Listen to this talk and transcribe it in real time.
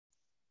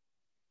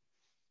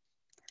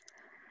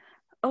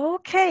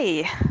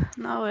Okay,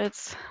 now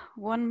it's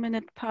 1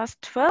 minute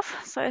past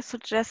 12, so I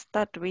suggest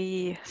that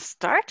we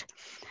start.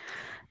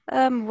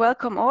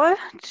 Welcome all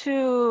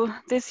to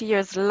this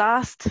year's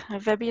last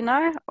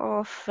webinar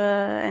of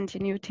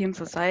NTNU Team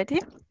Society.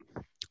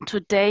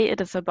 Today it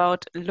is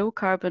about low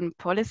carbon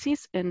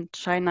policies in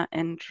China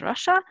and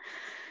Russia.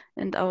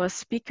 And our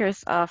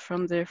speakers are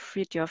from the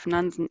Fridtjof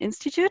Nansen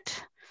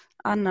Institute,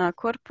 Anna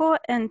Korppoo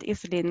and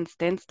Iselin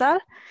Stensdal.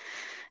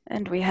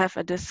 And we have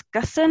a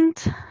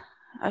discussant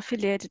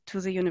affiliated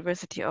to the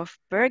University of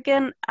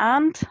Bergen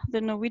and the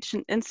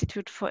Norwegian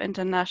Institute for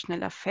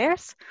International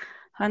Affairs,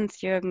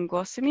 Hans-Jørgen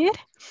Gåsemyr.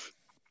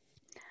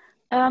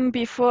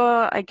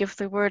 Before I give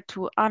the word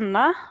to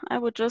Anna, I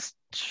would just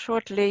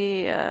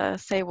shortly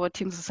say what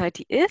Team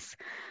Society is.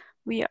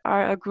 We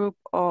are a group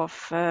of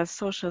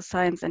social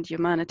science and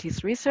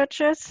humanities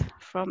researchers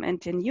from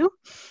NTNU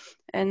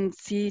and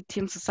see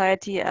Team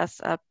Society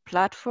as a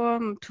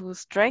platform to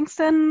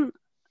strengthen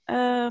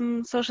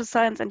social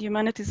science and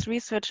humanities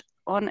research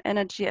on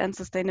energy and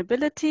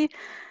sustainability,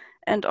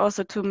 and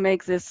also to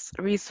make this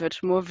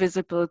research more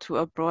visible to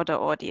a broader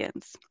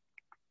audience.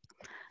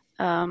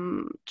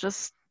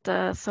 Just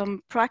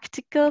some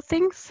practical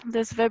things.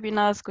 This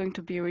webinar is going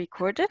to be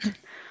recorded,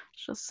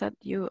 just that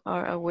you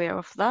are aware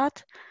of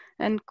that.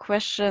 And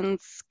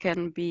questions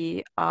can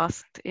be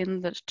asked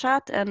in the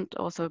chat and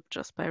also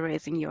just by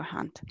raising your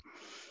hand.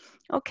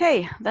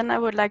 Okay, then I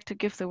would like to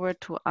give the word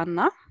to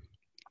Anna.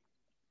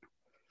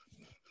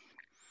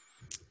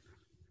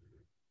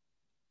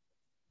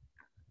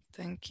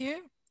 Thank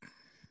you.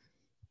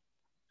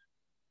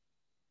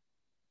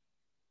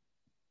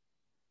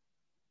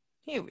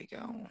 Here we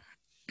go.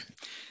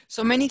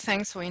 So many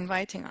thanks for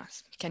inviting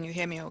us. Can you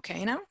hear me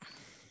okay now?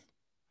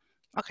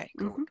 Okay,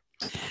 cool.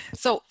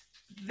 So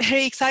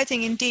very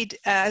exciting indeed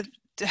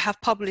to have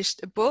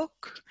published a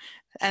book,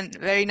 and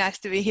very nice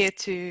to be here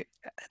to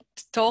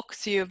talk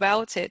to you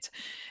about it.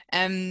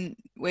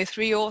 We're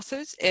three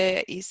authors,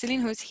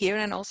 Iselin, who's here,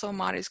 and also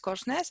Maris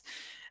Korsnes.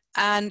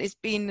 And it's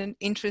been an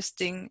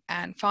interesting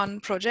and fun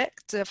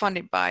project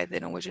funded by the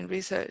Norwegian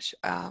Research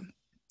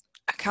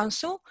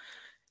Council.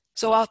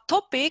 So our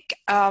topic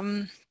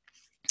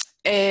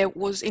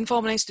was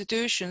informal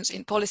institutions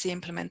in policy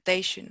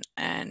implementation,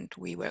 and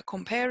we were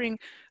comparing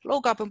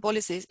low carbon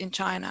policies in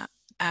China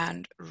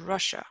and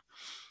Russia.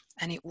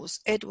 And it was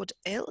Edward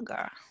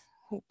Elgar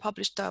who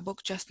published our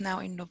book just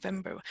now in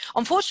November.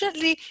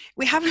 Unfortunately,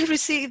 we haven't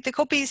received the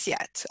copies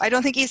yet. I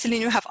don't think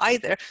Iselin, you have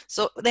either.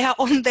 So they are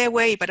on their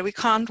way, but we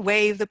can't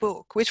waive the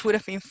book, which would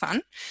have been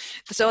fun.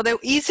 So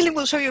Iselin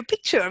will show you a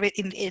picture of it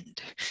in the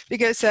end,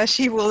 because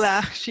she will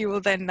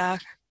then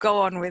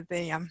go on with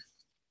the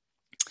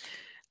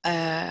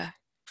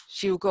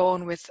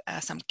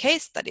some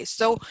case studies.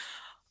 So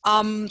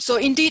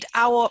indeed,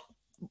 our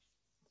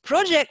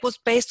project was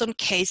based on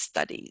case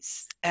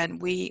studies,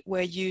 and we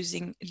were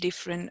using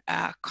different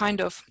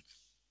kind of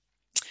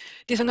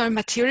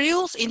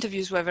materials.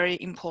 Interviews were very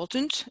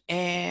important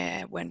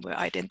when we're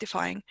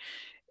identifying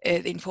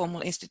the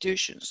informal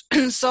institutions.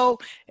 So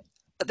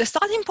the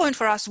starting point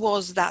for us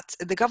was that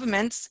the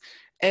governments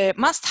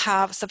must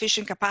have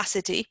sufficient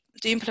capacity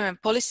to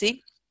implement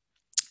policy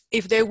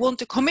if they want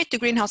to commit to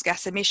greenhouse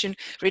gas emission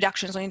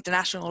reductions on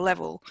international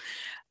level.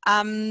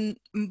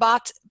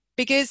 But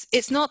because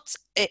it's not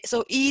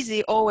so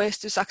easy always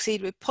to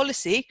succeed with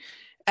policy,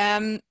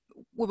 we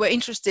were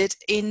interested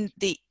in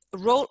the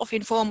role of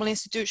informal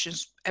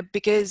institutions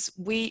because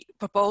we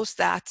propose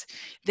that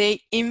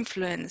they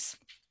influence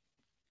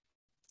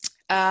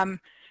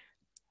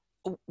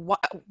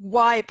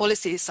why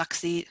policies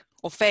succeed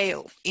or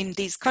fail in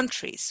these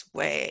countries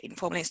where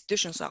informal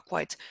institutions are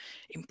quite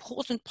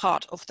important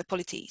part of the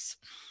polities.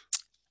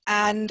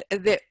 And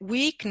the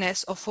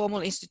weakness of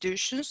formal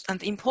institutions and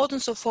the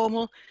importance of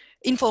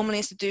informal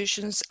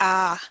institutions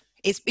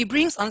it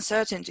brings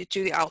uncertainty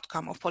to the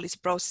outcome of policy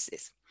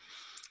processes.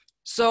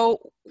 So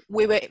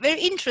we were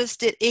very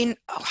interested in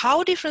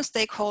how different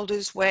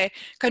stakeholders were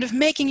kind of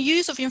making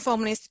use of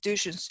informal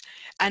institutions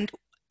and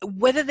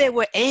whether they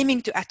were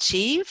aiming to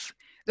achieve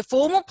the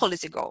formal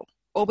policy goal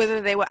or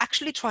whether they were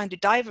actually trying to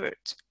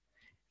divert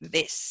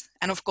this.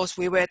 And of course,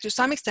 we were to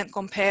some extent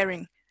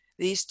comparing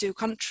these two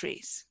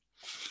countries.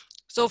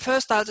 So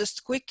first, I'll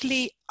just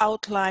quickly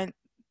outline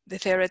the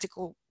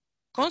theoretical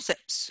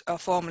concepts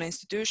of formal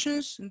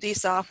institutions.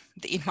 These are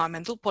the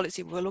environmental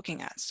policy we're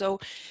looking at. So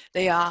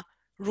they are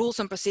rules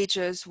and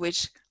procedures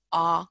which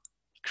are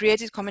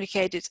created,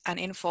 communicated, and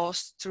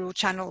enforced through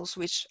channels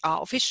which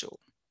are official.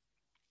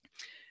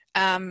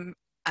 And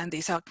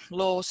these are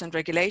laws and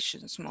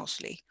regulations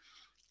mostly.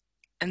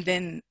 And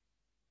then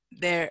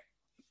their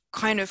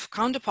kind of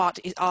counterpart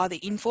are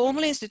the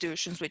informal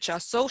institutions, which are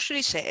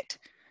socially shared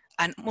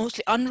and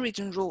mostly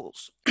unwritten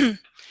rules,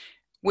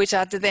 which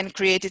are then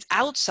created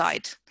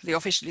outside the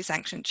officially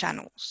sanctioned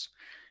channels.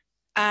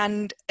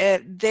 And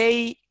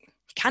they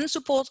can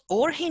support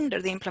or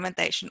hinder the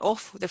implementation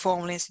of the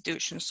formal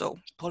institutions, so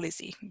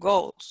policy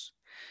goals.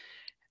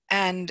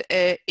 And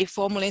if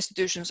formal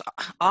institutions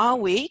are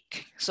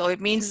weak, so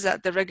it means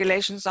that the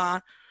regulations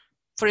are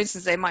for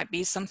instance, there might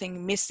be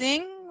something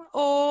missing,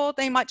 or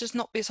they might just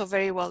not be so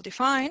very well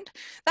defined.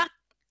 That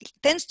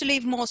tends to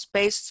leave more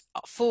space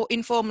for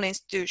informal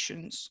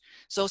institutions,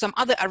 so some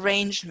other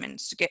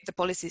arrangements to get the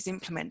policies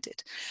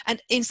implemented.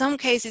 And in some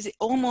cases, it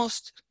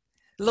almost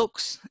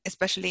looks,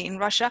 especially in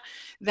Russia,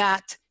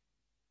 that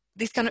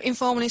these kind of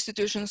informal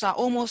institutions are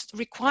almost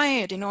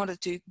required in order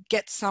to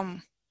get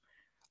some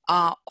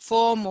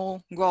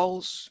formal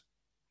goals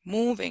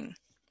moving.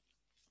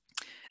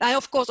 And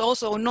of course,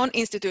 also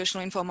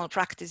non-institutional informal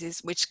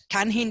practices, which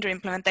can hinder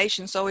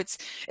implementation. So it's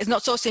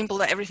not so simple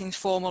that everything's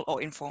formal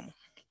or informal.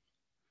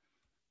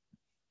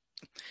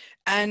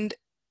 And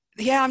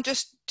here I'm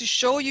just to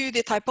show you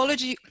the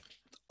typology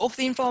of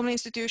the informal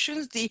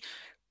institutions, the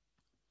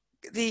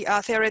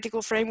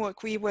theoretical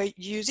framework we were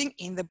using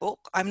in the book.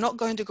 I'm not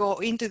going to go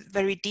into the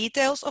very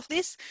details of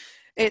this.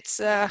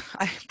 It's, I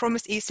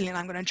promised Iselin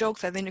I'm going to joke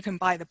that then you can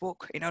buy the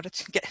book in order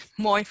to get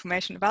more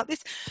information about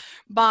this.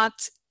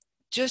 But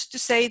just to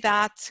say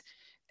that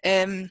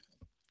when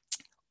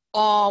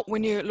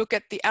you look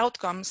at the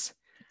outcomes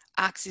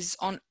axis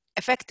on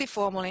effective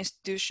formal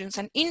institutions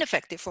and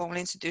ineffective formal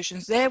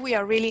institutions, there we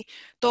are really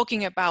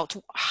talking about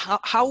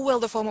how well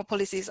the formal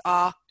policies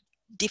are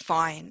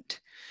defined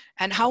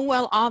and how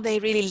well are they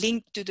really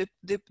linked to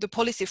the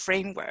policy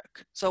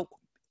framework. So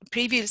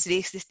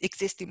previously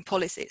existing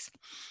policies.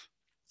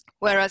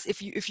 Whereas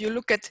if you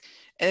look at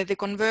the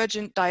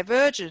convergent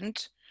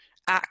divergent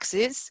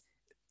axis,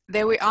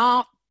 there we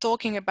are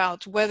talking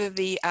about whether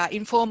the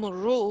informal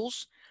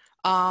rules,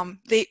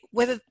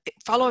 whether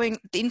following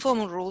the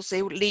informal rules,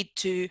 they would lead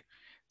to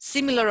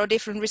similar or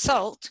different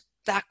result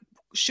that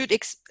should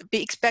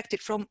be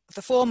expected from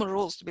the formal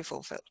rules to be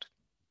fulfilled.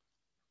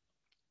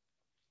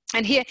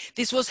 And here,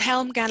 this was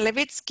Helmke and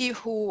Levitsky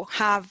who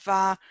have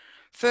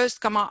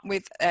first come up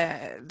with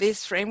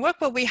this framework,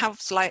 but we have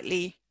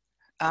slightly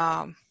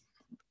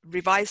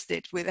revised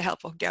it with the help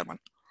of Jørgen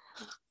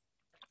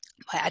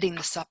by adding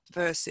the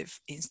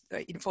subversive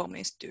informal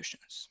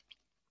institutions.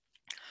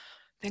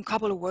 Then a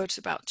couple of words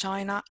about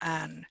China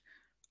and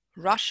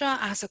Russia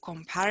as a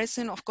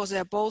comparison. Of course,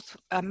 they're both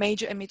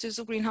major emitters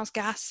of greenhouse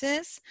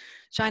gases.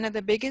 China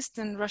the biggest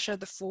and Russia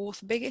the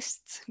fourth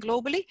biggest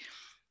globally.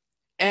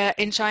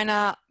 In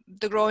China,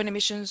 the growing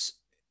emissions,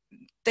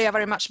 they are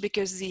very much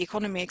because the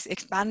economy is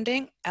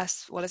expanding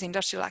as well as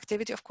industrial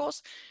activity, of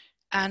course,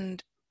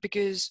 and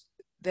because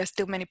there's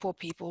still many poor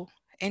people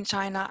in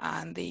China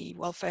and the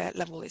welfare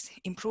level is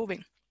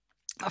improving.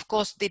 Of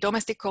course, the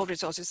domestic coal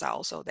resources are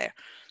also there,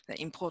 the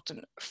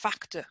important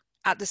factor.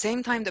 At the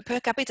same time, the per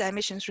capita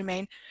emissions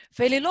remain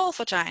fairly low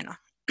for China.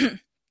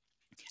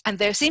 And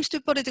there seems to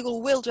be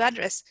political will to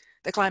address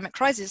the climate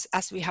crisis,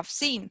 as we have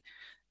seen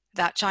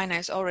that China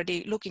is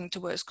already looking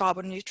towards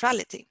carbon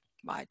neutrality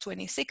by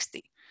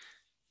 2060.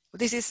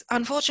 This is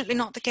unfortunately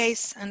not the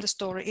case and the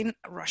story in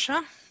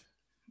Russia,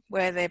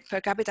 where the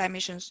per capita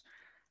emissions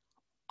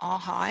are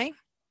high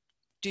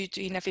due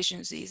to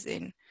inefficiencies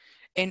in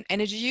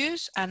energy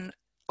use and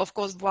of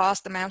course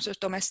vast amounts of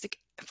domestic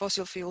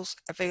fossil fuels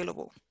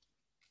available.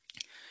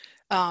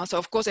 So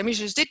of course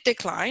emissions did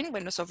decline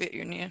when the Soviet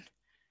Union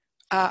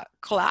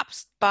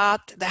collapsed,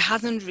 but there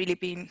hasn't really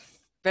been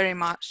very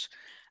much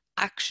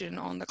action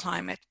on the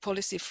climate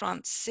policy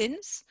front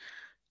since,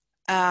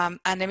 and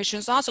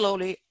emissions are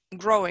slowly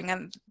growing,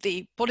 and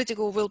the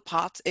political will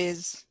part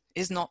is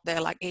not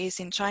there like it is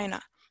in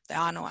China. There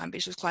are no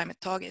ambitious climate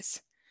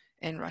targets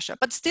in Russia,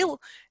 but still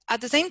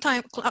at the same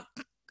time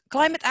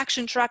climate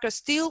action tracker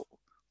still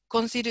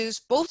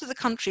considers both of the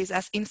countries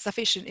as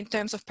insufficient in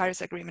terms of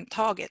Paris Agreement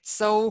targets.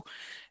 So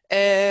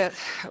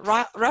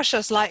Russia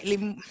is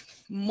slightly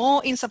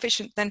more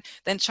insufficient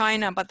than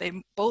China, but they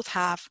both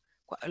have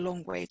quite a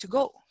long way to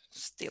go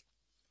still.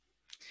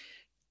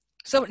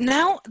 So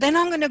now, then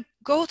I'm going to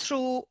go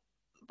through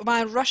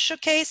my Russia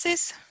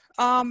cases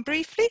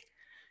briefly.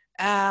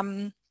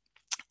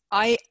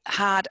 I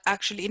had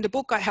actually, in the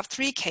book, I have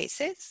 3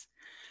 cases.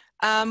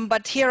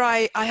 But here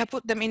I have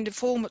put them in the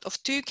format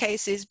of 2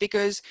 cases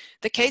because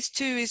the case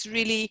 2 is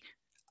really,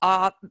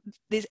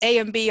 this A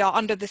and B are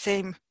under the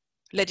same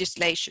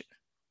legislation.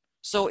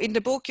 So in the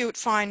book you would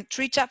find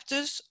 3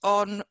 chapters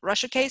on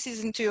Russia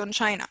cases and 2 on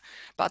China,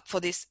 but for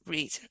this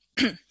reason.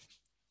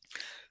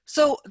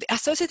 So the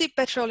associated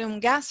petroleum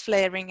gas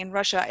flaring in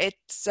Russia,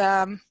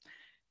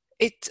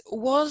 it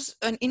was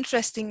an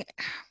interesting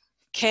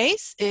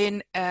case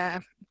in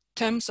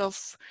terms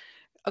of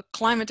a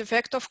climate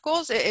effect, of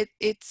course.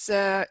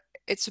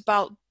 It's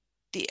about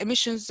the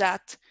emissions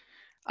that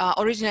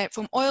originate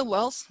from oil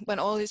wells when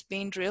oil is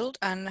being drilled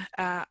and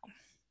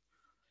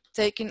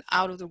taken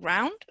out of the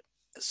ground.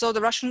 So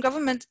the Russian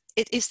government,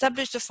 it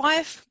established a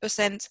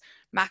 5%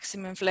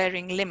 maximum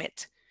flaring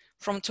limit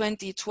from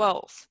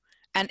 2012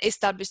 and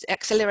established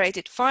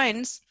accelerated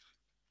fines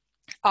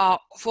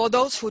for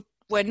those who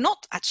were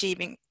not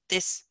achieving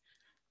this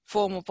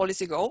formal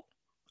policy goal.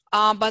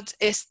 But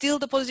still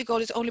the policy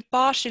goal is only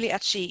partially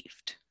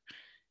achieved.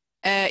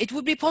 It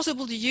would be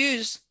possible to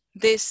use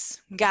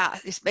this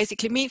gas, it's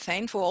basically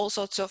methane, for all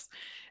sorts of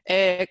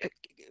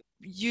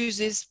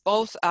uses,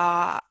 both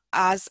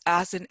as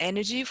an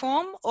energy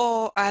form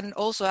and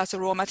also as a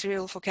raw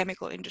material for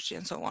chemical industry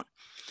and so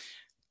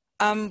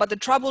on. But the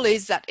trouble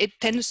is that it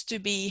tends to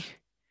be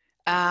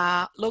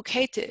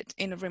located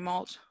in a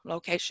remote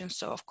location.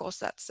 So of course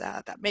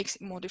that makes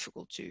it more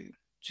difficult to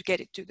get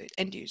it to the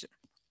end user.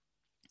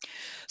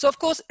 So of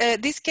course,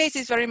 this case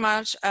is very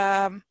much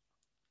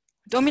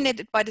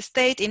dominated by the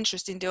state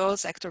interest in the oil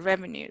sector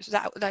revenues.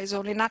 That is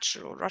only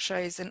natural. Russia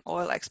is an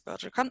oil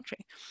exporter country.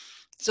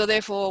 So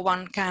therefore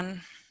one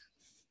can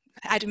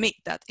admit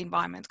that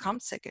environment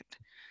comes second.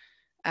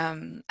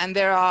 And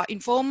there are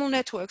informal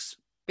networks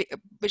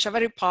which are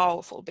very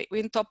powerful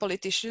between top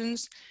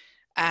politicians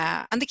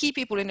and the key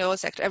people in the oil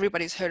sector.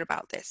 Everybody's heard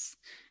about this.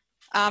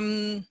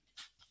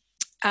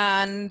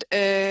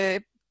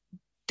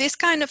 This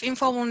kind of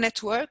informal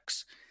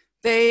networks,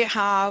 they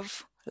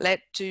have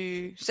led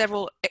to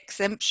several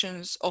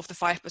exemptions of the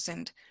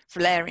 5%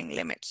 flaring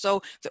limit.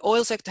 So the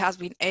oil sector has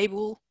been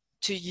able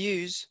to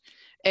use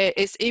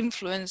its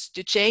influence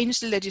to change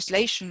the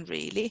legislation,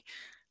 really.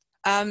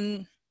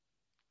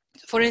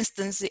 For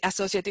instance, the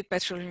associated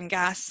petroleum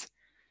gas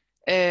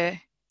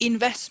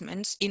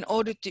investments, in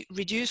order to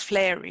reduce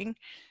flaring,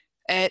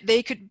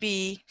 they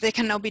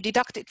can now be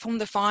deducted from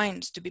the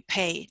fines to be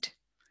paid.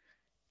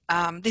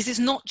 This is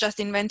not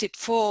just invented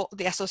for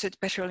the associated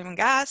petroleum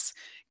gas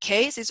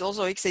case, it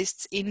also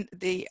exists in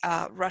the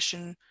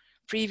Russian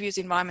previous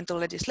environmental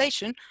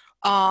legislation,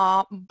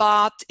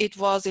 but it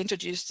was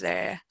introduced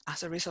there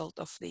as a result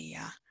of the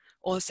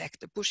oil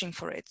sector pushing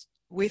for it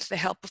with the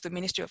help of the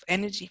Ministry of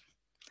Energy.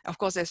 Of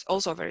course, there's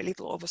also very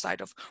little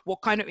oversight of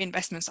what kind of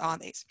investments are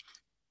these.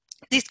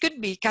 This could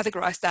be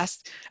categorized as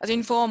an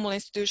informal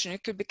institution,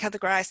 it could be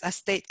categorized as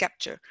state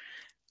capture.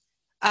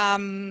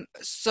 Because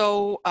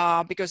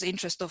the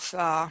interest of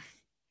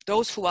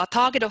those who are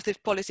target of this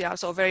policy are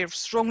so very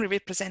strongly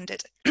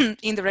represented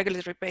in the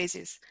regulatory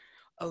basis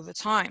over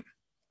time.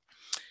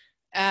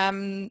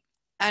 And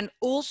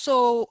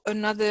also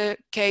another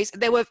case,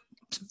 there were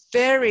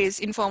various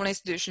informal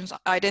institutions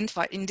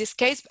identified. In this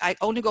case, I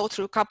only go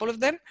through a couple of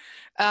them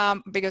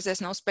because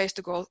there's no space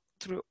to go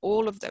through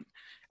all of them.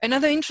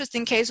 Another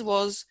interesting case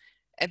was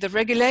the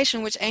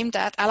regulation which aimed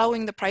at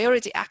allowing the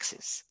priority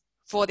access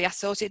for the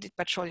associated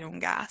petroleum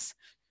gas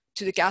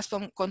to the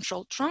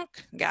Gazprom-controlled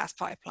trunk gas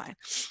pipeline.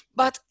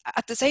 But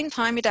at the same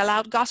time, it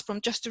allowed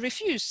Gazprom just to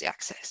refuse the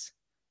access.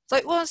 So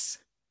it was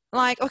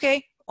like,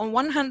 okay, on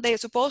one hand, they are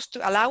supposed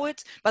to allow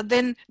it, but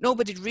then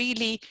nobody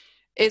really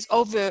is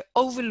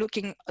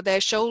overlooking their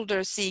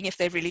shoulders, seeing if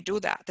they really do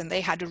that. And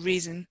they had a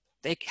reason,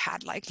 they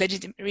had like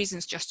legitimate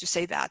reasons just to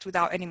say that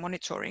without any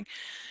monitoring.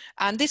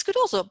 And this could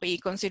also be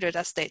considered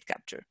as state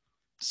capture.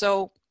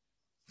 So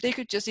they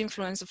could just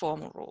influence the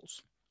formal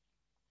rules.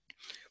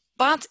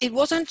 But it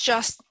wasn't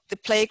just the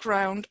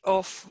playground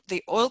of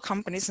the oil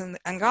companies and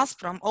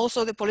Gazprom.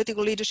 Also, the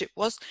political leadership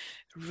was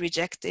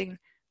rejecting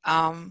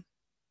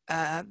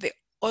the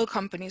oil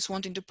companies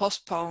wanting to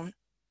postpone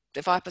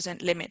the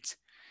 5% limit.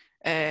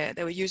 They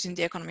were using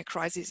the economic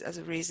crisis as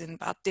a reason,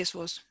 but this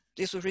was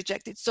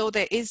rejected. So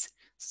there is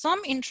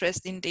some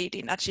interest indeed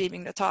in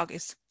achieving the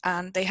targets,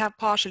 and they have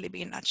partially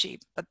been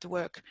achieved, but the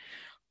work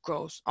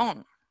goes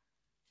on.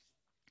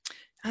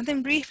 And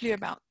then briefly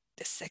about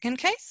the second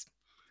case,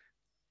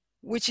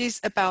 which is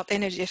about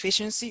energy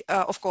efficiency.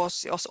 Of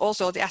course,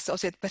 also the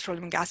associated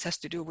petroleum gas has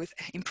to do with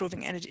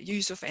improving energy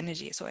use of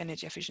energy, so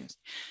energy efficiency.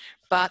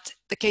 But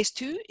the case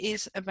 2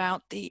 is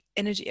about the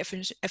energy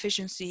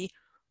efficiency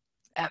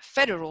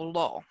federal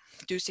law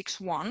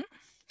 261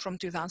 from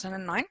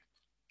 2009.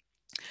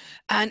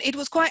 And it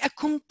was quite a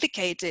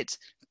complicated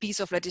piece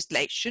of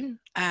legislation,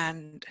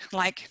 and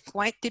like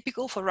quite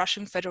typical for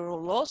Russian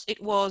federal laws,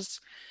 it was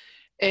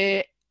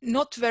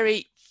not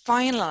very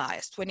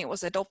finalized when it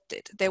was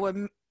adopted. There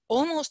were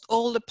almost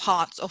all the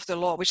parts of the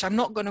law, which I'm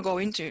not going to go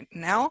into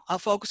now. I'll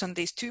focus on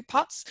these 2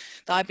 parts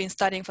that I've been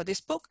studying for this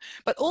book,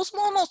 but also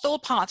almost all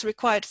parts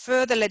required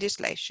further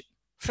legislation,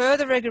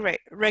 further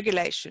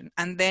regulation,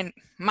 and then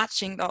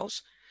matching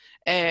those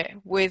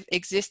with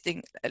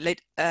existing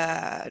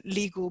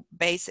legal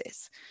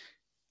basis.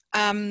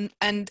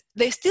 And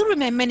there still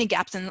remain many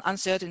gaps and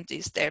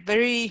uncertainties there.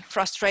 Very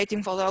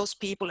frustrating for those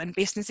people and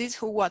businesses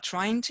who are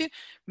trying to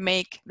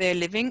make their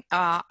living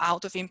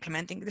out of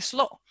implementing this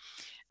law.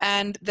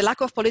 And the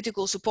lack of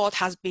political support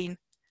has been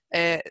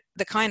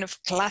the kind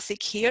of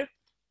classic here,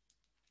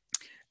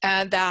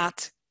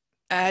 that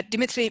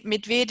Dmitry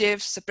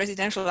Medvedev's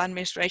presidential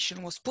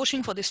administration was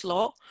pushing for this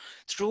law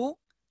through,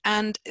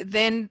 and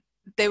then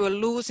they were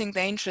losing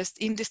their interest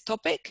in this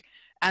topic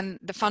and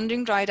the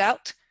funding dried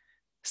out.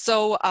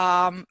 So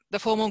the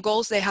formal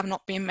goals, they have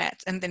not been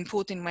met. And then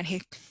Putin, when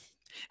he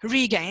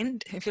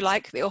regained, if you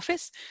like, the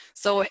office,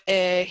 so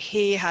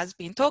he has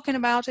been talking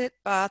about it,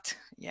 but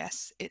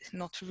yes, it's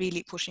not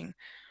really pushing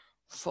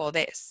for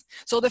this.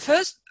 So the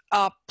first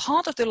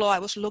part of the law I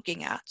was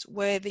looking at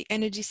were the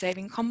energy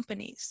saving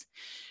companies.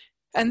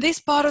 And this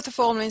part of the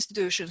formal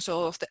institution,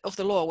 so of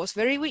the law, was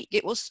very weak.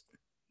 It was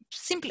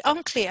simply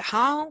unclear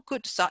how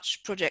could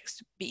such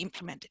projects be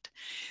implemented.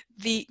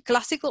 The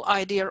classical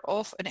idea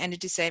of an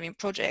energy saving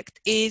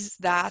project is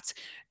that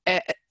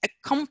a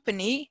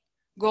company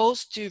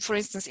goes to, for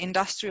instance,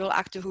 industrial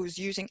actor who is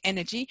using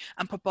energy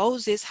and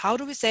proposes how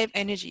do we save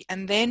energy,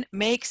 and then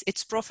makes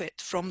its profit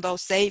from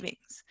those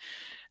savings.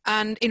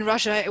 And in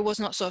Russia, it was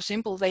not so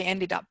simple. They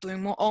ended up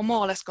doing more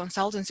or less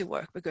consultancy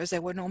work because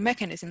there were no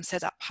mechanisms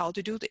set up how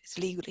to do this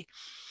legally.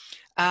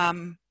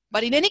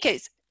 But in any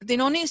case, the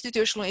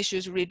non-institutional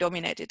issues really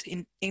dominated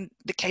in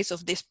the case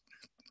of this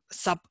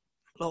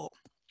sub-law.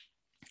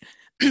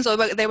 So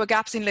there were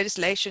gaps in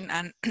legislation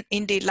and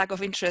indeed lack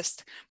of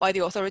interest by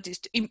the authorities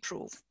to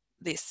improve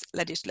this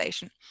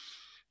legislation,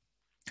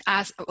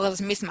 as well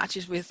as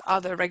mismatches with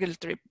other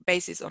regulatory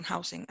bases on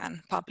housing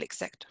and public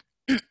sector.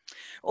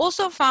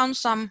 Also found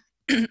some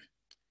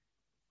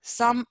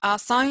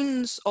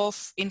signs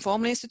of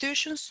informal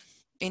institutions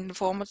in the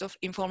form of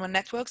informal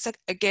networks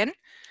again.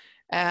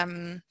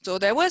 So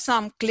there were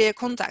some clear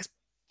contacts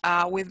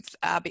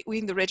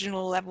between the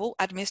regional level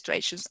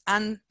administrations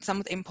and some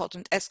of the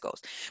important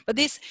ESCOs. But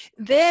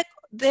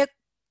their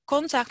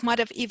contact might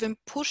have even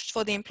pushed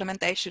for the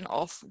implementation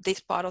of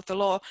this part of the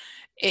law.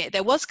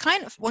 There was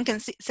kind of, one can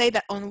say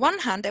that on one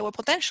hand, there were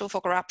potential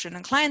for corruption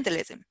and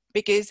clientelism,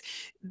 because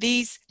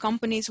these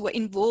companies were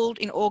involved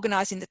in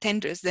organizing the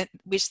tenders,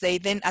 which they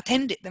then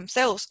attended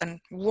themselves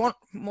and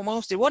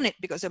mostly won it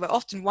because there were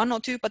often one or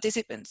two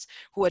participants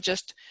who were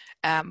just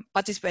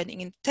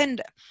participating in the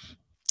tender.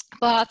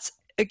 But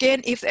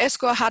again, if the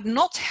ESCO had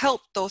not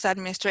helped those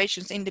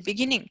administrations in the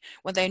beginning,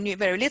 when they knew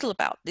very little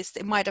about this,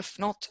 they might have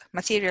not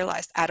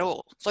materialized at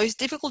all. So it's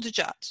difficult to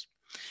judge.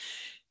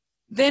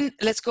 Then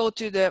let's go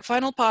to the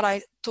final part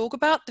I talk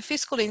about, the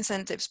fiscal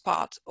incentives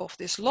part of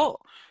this law.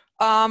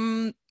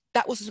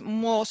 That was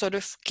more sort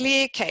of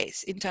clear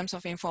case in terms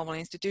of informal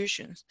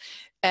institutions.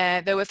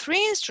 There were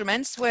three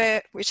instruments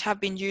which have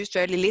been used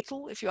very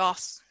little. If you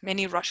ask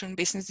many Russian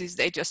businesses,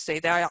 they just say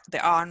there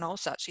are no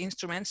such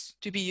instruments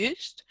to be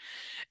used.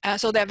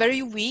 So they're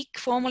very weak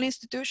formal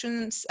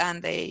institutions,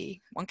 and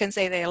one can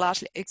say they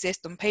largely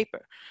exist on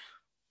paper.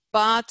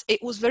 But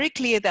it was very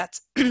clear that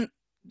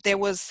there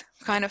was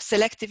kind of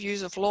selective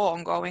use of law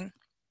ongoing.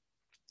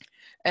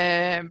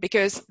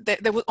 Because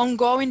there was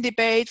ongoing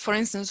debate, for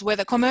instance,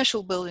 whether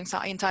commercial buildings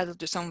are entitled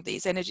to some of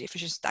these energy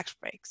efficiency tax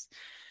breaks.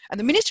 And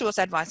the ministry was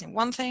advising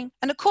one thing,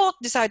 and the court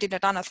decided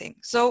another thing.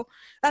 So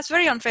that's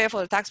very unfair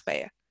for the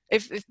taxpayer,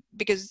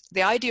 because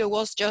the idea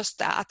was just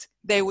that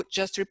they would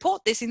just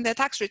report this in their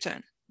tax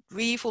return.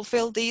 We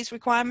fulfill these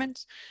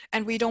requirements,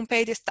 and we don't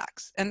pay this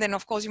tax. And then,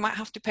 of course, you might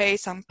have to pay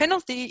some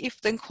penalty if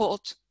the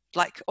court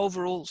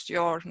overrules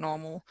your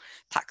normal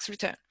tax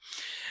return.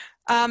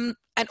 And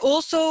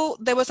also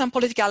there was some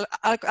political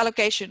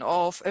allocation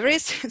of a very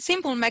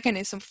simple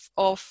mechanism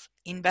of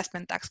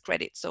investment tax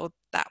credit. So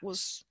that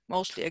was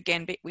mostly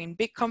again between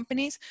big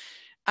companies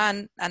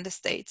and the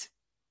state,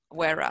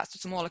 whereas the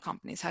smaller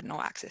companies had no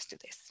access to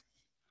this.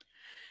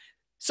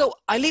 So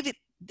I leave it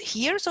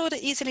here so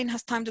that Iselin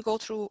has time to go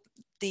through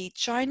the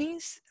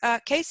Chinese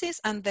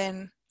cases and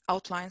then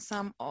outline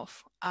some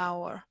of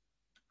our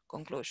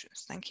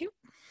conclusions. Thank you.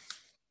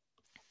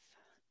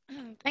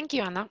 Thank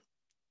you, Anna.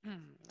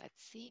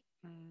 Let's see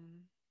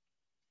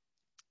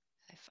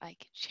if I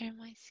can share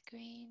my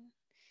screen.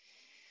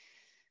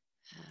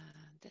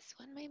 This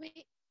one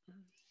maybe.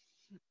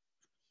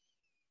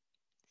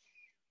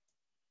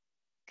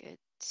 Good.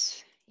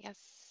 Yes.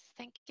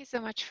 Thank you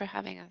so much for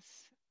having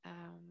us.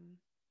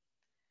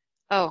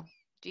 Oh,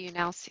 do you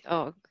now see?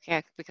 Oh,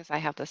 okay, because I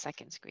have the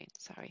second screen.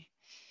 Sorry.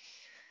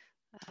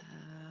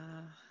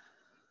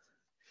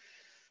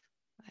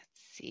 Let's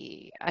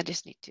see. I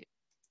just need to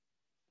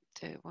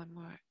do it one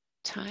more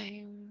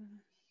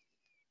time.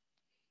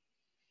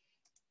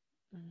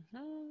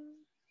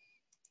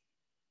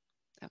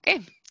 Okay,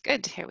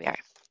 good. Here we are.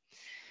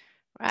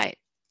 Right.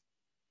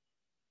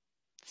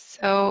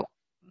 So,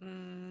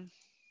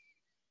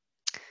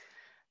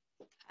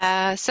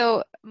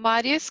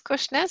 Marius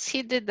Korsnes,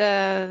 he did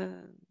the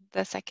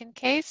second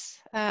case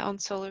on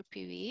solar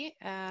PV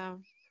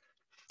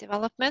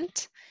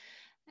development,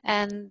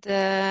 and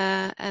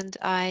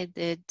I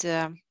did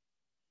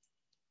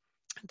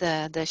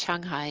the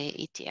Shanghai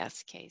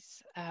ETS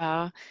case.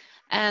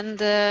 And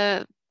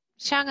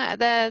Shanghai,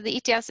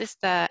 the ETS is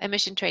the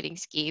emission trading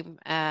scheme.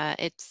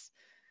 It's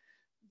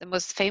the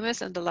most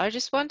famous and the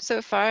largest one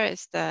so far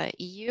is the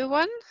EU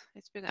one.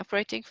 It's been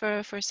operating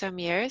for some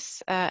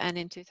years. And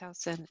in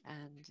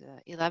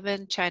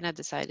 2011, China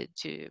decided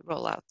to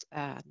roll out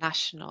a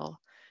national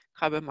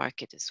carbon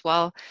market as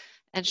well.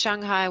 And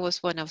Shanghai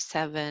was one of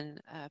 7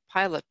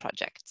 pilot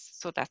projects.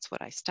 So that's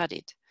what I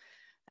studied.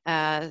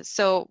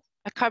 So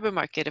a carbon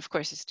market, of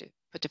course, is to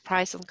put a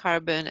price on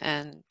carbon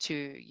and to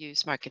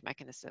use market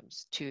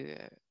mechanisms to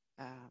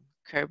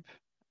curb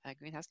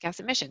greenhouse gas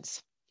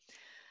emissions.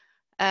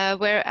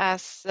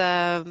 Whereas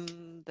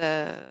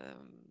the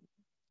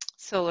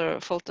solar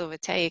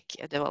photovoltaic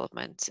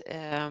development,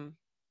 that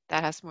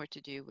has more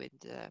to do with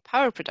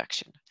power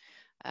production,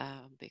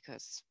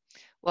 because,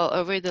 well,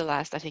 over the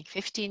last, I think,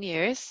 15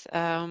 years,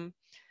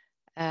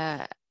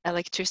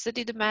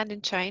 electricity demand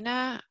in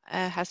China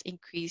has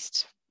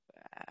increased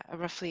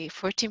roughly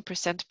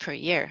 14% per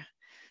year.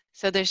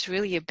 So there's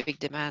really a big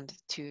demand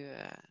to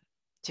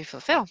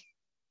fulfill.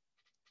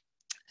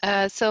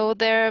 So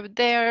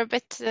they're a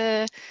bit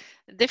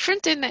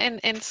different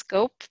in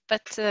scope,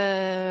 but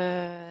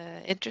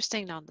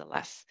interesting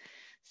nonetheless.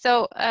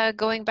 So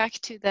going back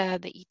to the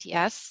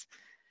ETS,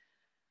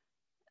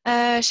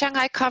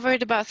 Shanghai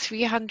covered about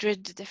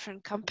 300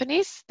 different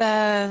companies,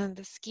 the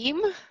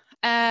scheme,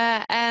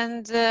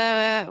 and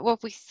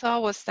what we saw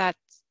was that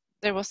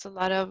there was a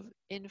lot of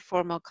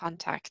informal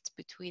contact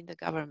between the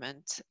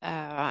government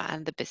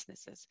and the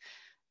businesses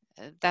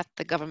that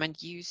the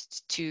government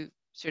used to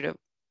sort of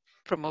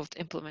promote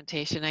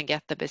implementation and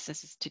get the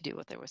businesses to do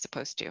what they were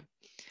supposed to.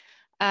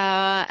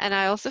 And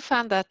I also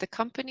found that the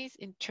companies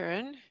in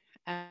turn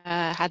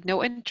had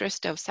no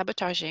interest of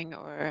sabotaging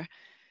or,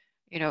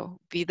 you know,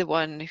 be the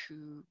one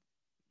who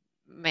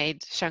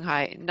made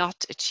Shanghai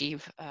not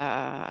achieve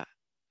a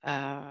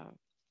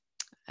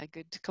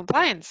good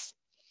compliance.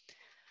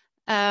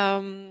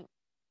 And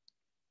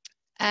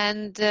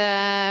in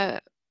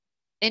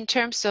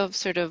terms of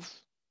sort of,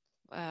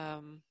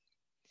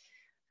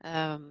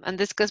 and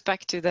this goes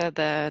back to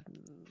the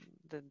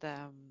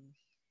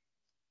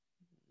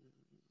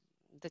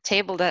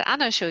table that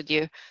Anna showed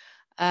you,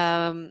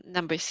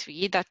 number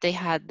 3, that they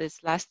had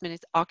this last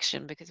minute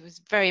auction because it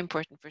was very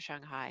important for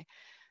Shanghai,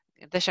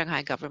 the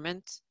Shanghai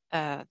government,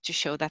 to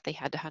show that they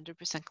had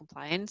 100%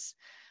 compliance.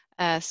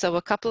 So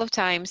a couple of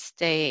times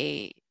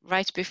they,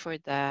 right before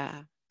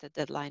the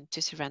deadline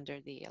to surrender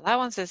the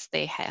allowances,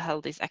 they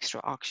held these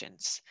extra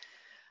auctions.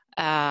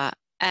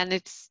 And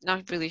it's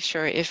not really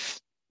sure if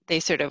they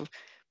sort of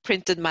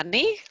printed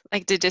money,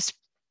 like they just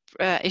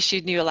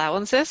issued new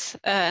allowances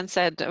and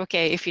said,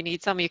 okay, if you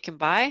need some, you can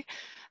buy,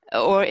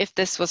 or if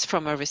this was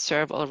from a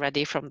reserve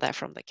already from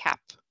the cap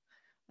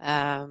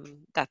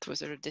that was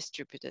sort of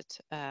distributed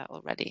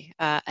already.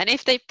 And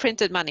if they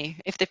printed money,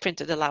 if they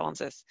printed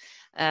allowances,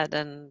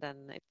 then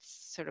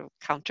it's sort of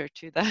counter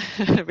to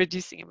the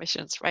reducing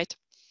emissions, right?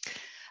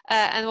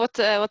 And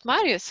what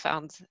Marius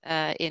found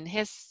in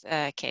his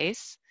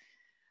case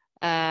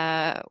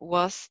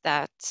was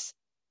that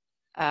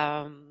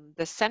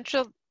the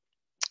central,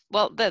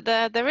 well,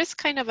 there is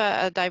kind of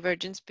a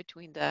divergence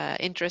between the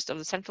interest of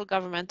the central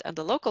government and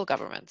the local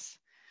governments.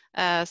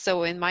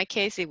 So in my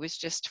case, it was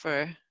just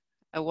for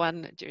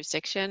one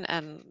jurisdiction,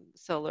 and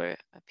solar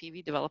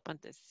PV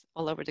development is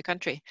all over the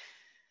country.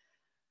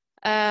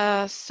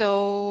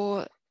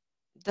 So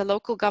the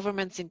local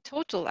governments in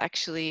total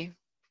actually,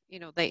 you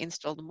know, they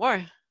installed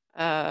more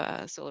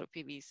solar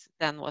PVs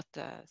than what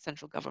the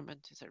central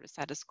government sort of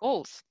set as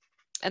goals.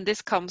 And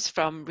this comes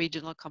from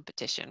regional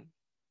competition.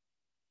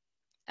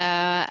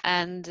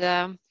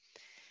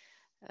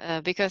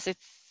 Because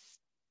it's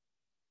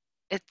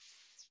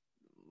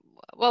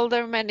well,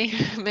 there are many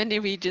many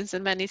regions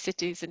and many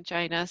cities in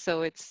China,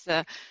 so it's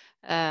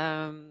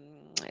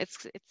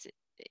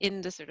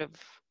in the sort of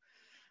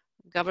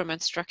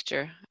government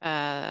structure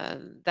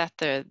that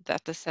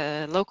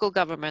the local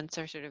governments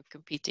are sort of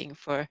competing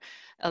for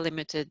a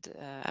limited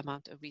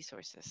amount of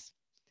resources.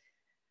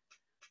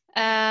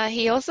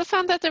 He also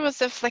found that there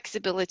was a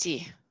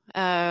flexibility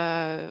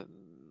on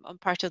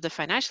part of the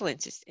financial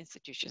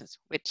institutions,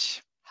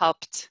 which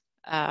helped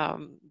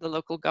the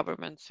local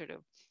government sort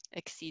of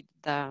exceed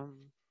the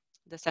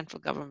central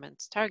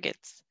government's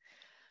targets.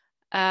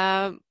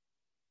 But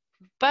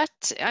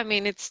I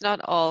mean, it's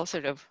not all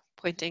sort of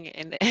pointing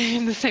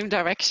in the same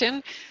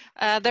direction.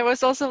 There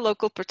was also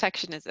local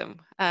protectionism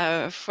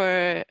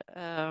for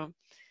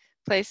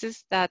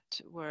places that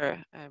were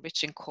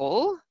rich in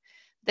coal.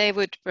 They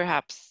would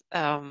perhaps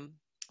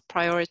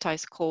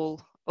prioritize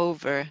coal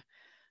over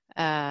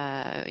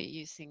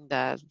using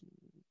the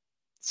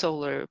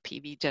solar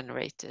PV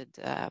generated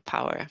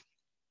power.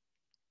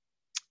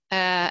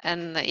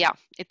 And yeah,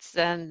 it's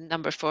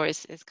number 4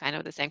 is kind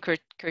of the same,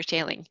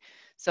 curtailing.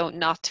 So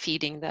not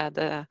feeding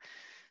the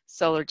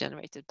solar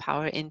generated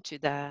power into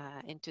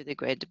the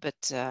grid,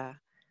 but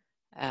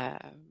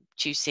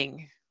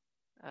choosing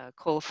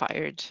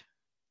coal-fired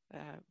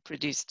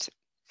produced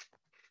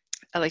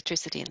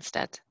electricity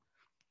instead.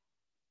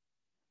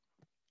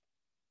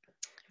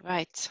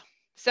 Right.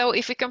 So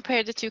if we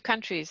compare the 2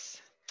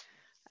 countries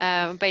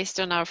based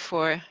on our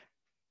 4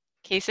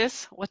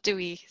 cases, what do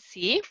we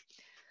see?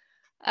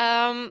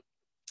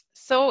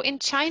 So in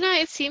China,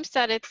 it seems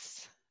that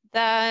it's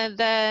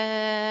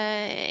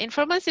the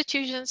informal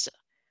institutions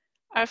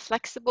are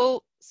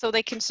flexible, so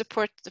they can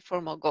support the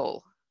formal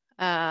goal,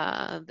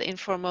 the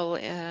informal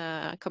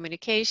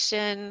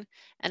communication,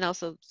 and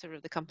also sort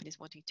of the companies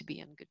wanting to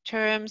be on good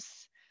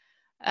terms.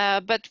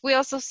 But we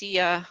also see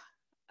a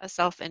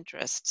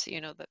self-interest,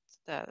 you know, that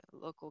the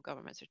local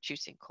governments are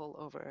choosing coal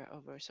over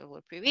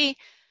solar PV.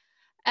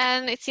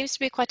 And it seems to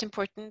be quite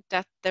important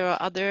that there are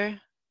other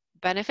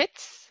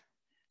benefits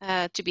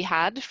to be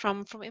had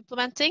from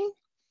implementing.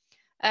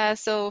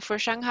 So for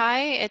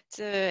Shanghai,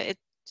 it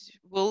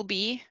will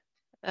be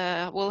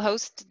will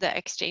host the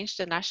exchange,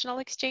 the national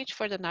exchange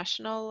for the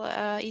national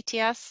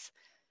ETS,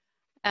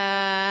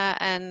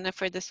 and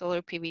for the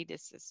solar PV,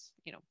 this is,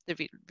 you know,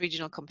 the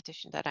regional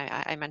competition that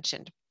I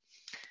mentioned.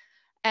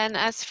 And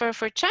as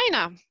for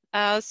China,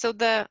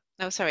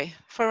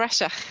 for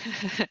Russia,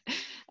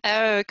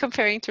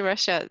 comparing to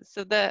Russia,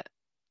 so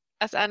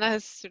as Anna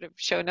has sort of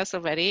shown us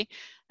already,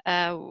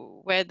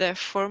 where the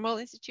formal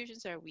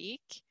institutions are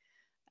weak,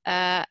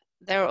 there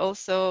are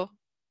also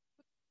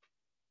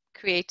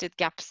created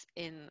gaps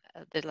in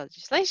the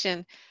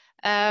legislation.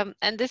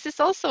 And this is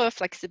also a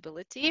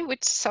flexibility,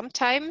 which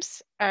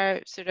sometimes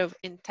are sort of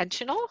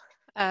intentional,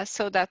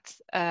 so that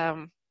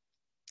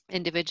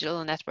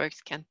individual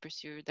networks can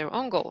pursue their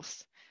own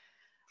goals.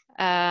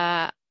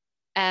 And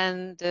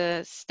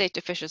state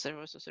officials are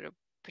also sort of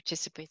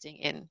participating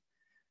in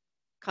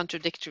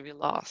contradictory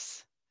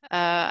laws.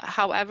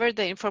 However,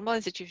 the informal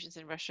institutions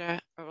in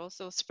Russia are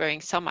also spurring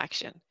some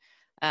action.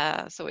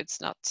 So it's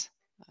not,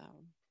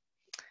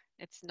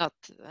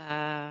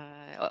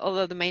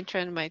 although the main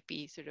trend might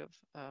be sort of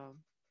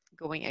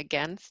going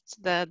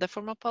against the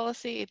formal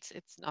policy,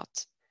 it's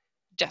not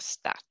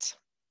just that.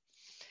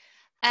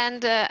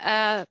 And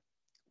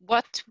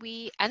what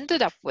we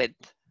ended up with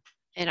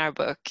in our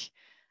book,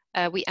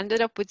 we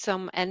ended up with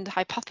some end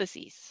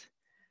hypotheses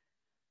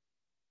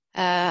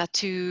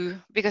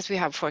because we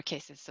have 4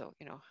 cases, so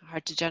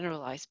hard to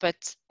generalize.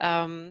 But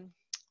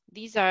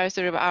these are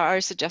sort of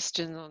our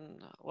suggestions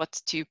on what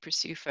to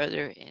pursue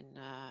further in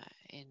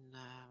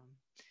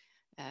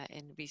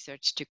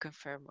research to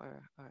confirm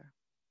or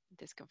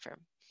disconfirm.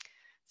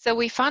 So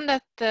we found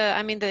that the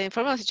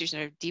informal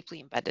institutions are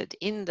deeply embedded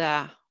in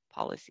the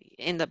policy,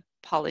 in the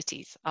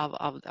polities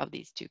of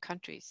these 2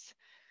 countries,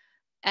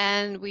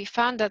 and we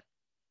found that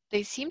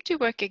they seem to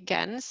work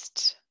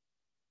against,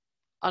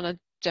 on a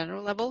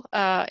general level,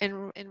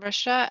 in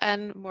Russia,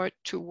 and more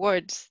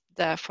towards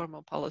the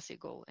formal policy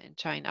goal in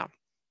China.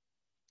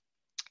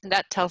 And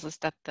that tells us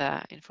that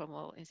the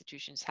informal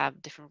institutions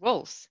have different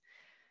roles.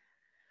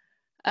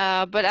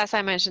 But as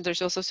I mentioned,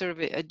 there's also sort of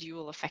a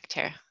dual effect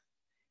here.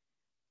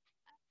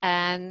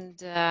 And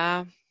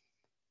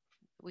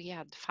we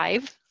had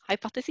 5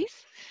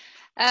 hypotheses.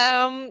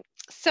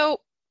 So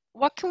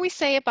what can we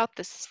say about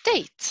the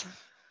state?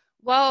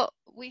 Well,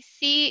 we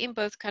see in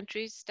both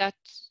countries that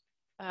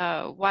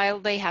while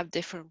they have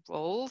different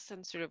roles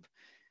and sort of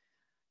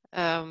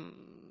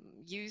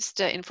use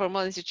the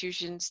informal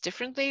institutions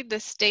differently, the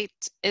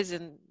state is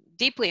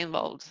deeply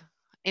involved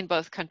in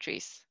both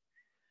countries.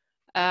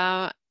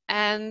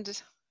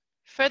 And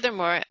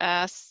furthermore,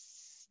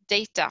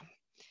 data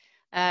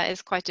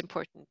is quite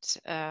important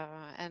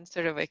and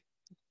sort of a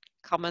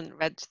common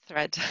red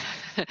thread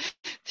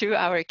through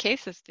our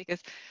cases,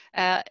 because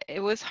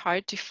it was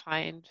hard to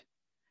find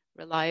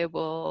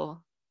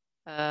reliable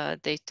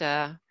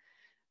data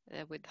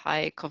with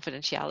high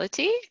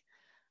confidentiality.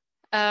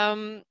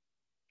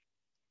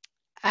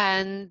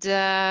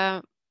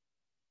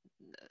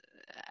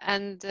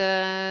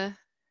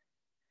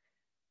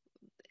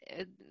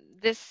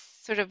 This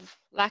sort of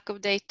lack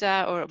of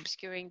data, or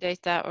obscuring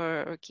data,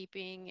 or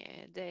keeping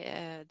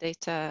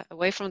data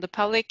away from the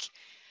public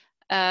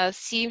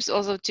seems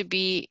also to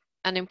be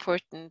an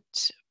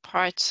important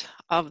part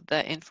of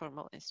the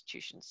informal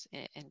institutions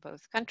in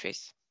both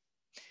countries,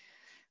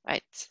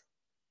 right?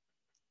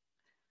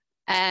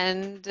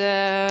 And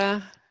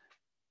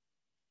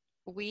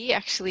we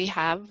actually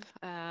have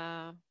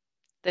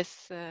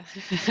this.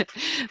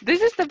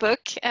 This is the book,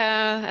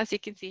 as you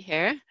can see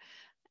here.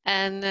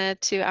 And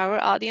to our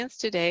audience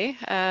today,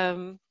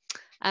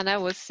 Anna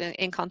was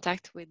in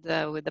contact with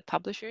the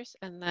publishers,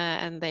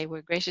 and they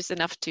were gracious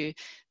enough to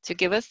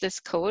give us this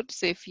code.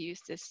 So if you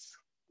use this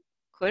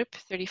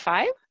Korppoo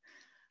 35,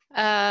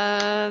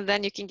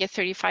 then you can get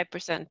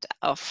 35%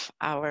 off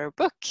our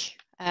book,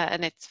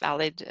 and it's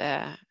valid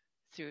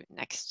through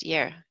next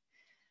year.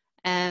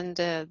 And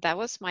that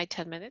was my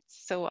 10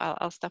 minutes. So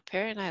I'll stop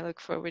here, and I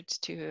look forward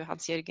to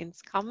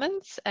Hans-Jørgen's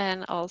comments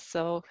and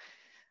also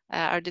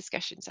our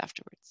discussions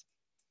afterwards.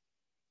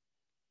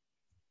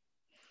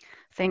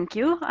 Thank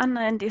you,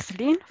 Anna and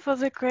Iselin, for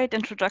the great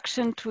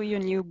introduction to your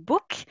new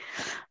book.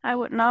 I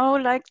would now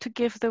like to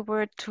give the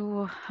word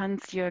to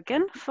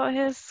Hans-Jørgen for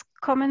his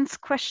comments,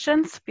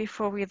 questions,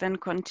 before we then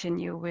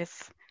continue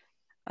with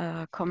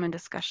a common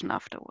discussion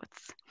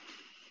afterwards.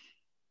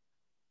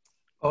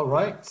 All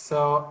right,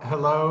 so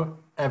hello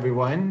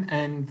everyone,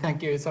 and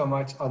thank you so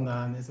much,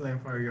 Anna and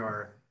Iselin, for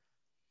your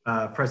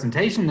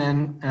presentation,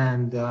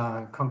 and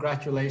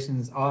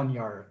congratulations on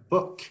your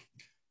book.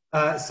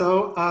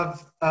 So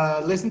I've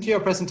listened to your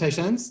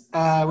presentations,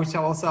 which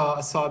I also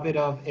saw a bit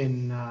of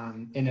in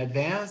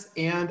advance,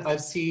 and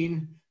I've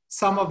seen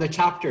some of the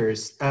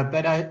chapters,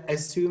 but I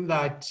assume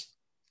that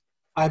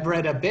I've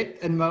read a bit,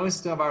 and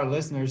most of our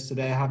listeners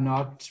today have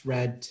not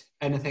read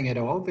anything at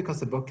all because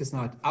the book is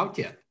not out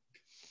yet.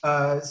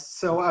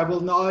 So I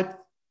will not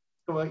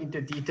go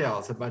into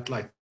details about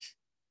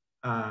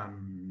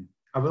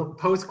I will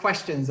pose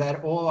questions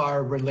that all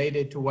are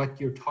related to what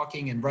you're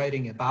talking and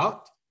writing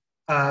about,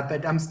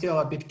 but I'm still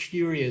a bit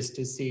curious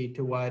to see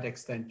to what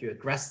extent you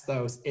address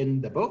those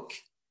in the book,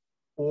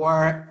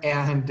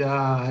 and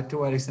to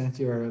what extent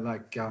you're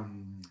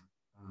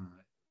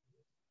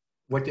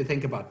what do you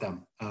think about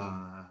them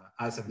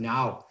as of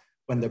now,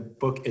 when the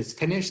book is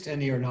finished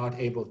and you're not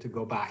able to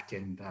go back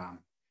and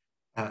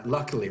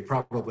luckily,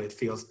 probably it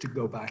feels to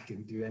go back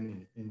and do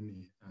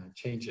any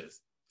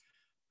changes.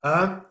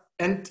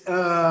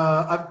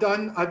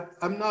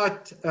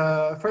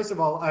 First of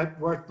all, I've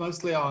worked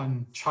mostly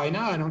on China.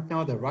 I don't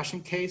know the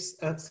Russian case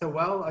so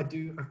well. I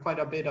do quite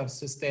a bit of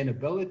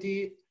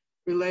sustainability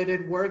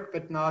related work,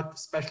 but not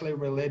especially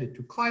related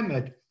to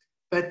climate.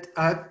 But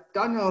I've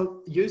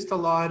used a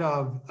lot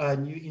of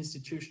new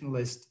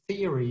institutionalist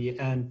theory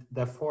and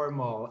the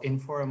formal,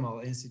 informal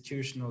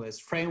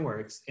institutionalist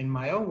frameworks in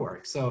my own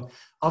work. So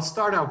I'll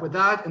start out with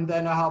that, and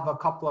then I have a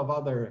couple of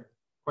other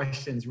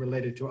questions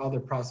related to other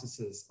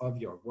processes of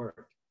your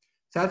work.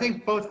 So I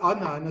think both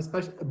Anna and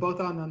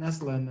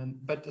Iselin,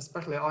 but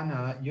especially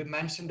Anna, you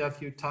mentioned a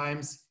few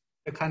times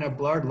the kind of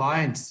blurred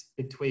lines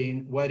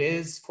between what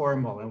is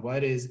formal and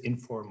what is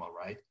informal,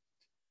 right?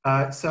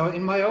 So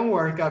in my own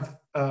work, I've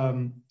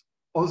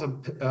also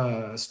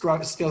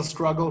still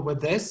struggle with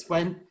this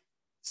when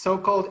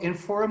so-called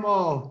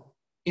informal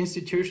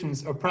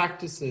institutions or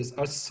practices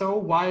are so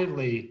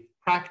widely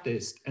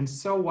practiced and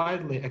so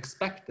widely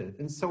expected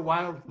and so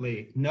widely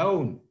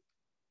known.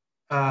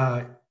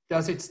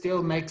 Does it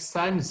still make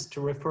sense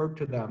to refer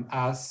to them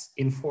as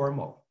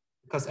informal?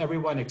 Because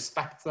everyone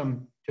expects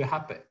them to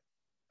happen.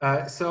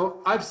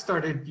 So I've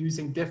started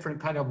using different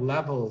kind of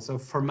levels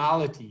of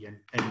formality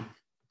and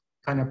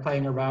kind of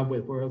playing around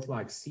with words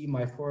like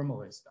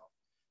semi-formal and stuff.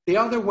 The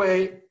other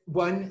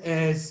one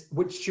is,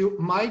 which you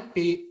might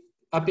be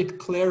a bit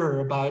clearer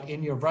about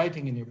in your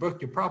writing, in your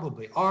book, you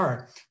probably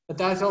are, but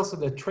that's also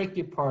the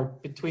tricky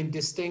part between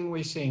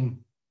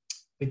distinguishing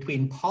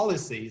between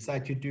policies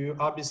that you do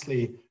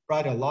obviously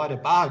write a lot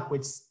about,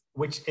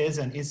 which is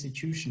an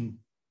institution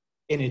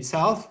in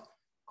itself,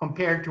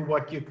 compared to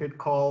what you could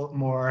call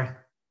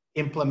more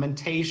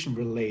implementation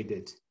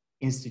related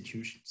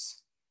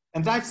institutions.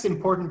 And that's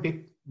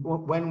important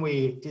when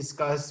we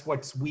discuss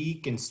what's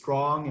weak and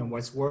strong and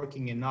what's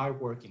working and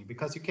not working,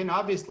 because you can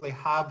obviously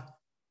have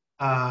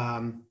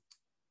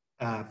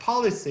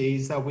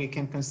policies that we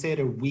can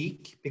consider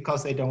weak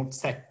because they don't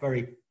set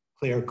very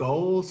clear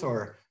goals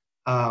or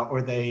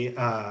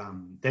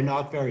they're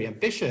not very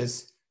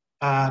ambitious.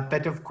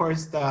 But of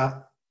course,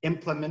 the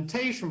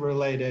implementation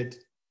related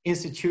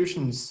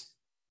institutions,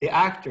 the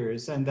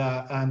actors and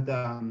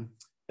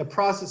the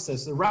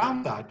processes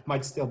around that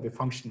might still be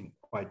functioning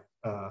quite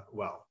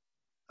well.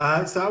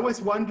 So I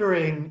was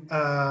wondering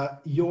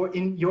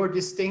your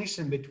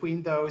distinction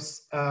between those,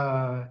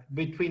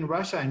 between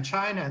Russia and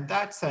China in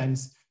that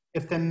sense,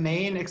 if the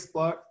main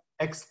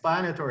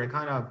explanatory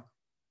kind of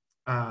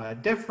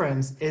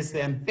difference is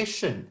the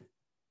ambition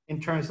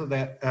in terms of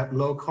the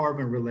low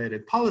carbon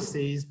related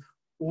policies,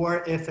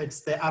 or if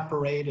it's the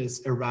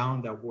apparatus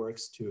around that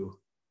works to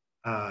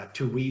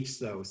reach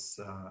those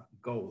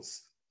goals.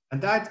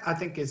 And that I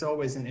think is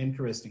always an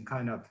interesting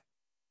kind of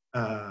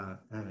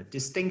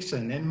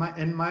distinction.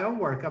 In my own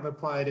work, I've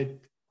applied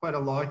it quite a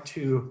lot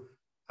to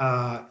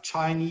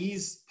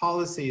Chinese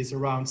policies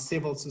around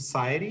civil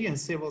society and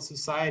civil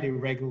society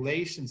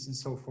regulations and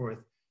so forth.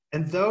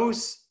 And those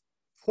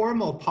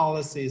formal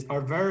policies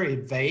are very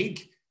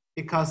vague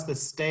because the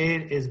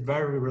state is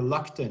very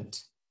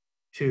reluctant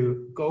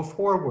to go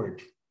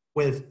forward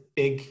with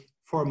big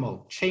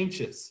formal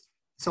changes.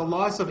 So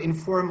lots of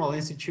informal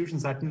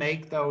institutions that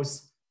make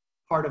those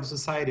part of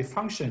society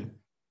function.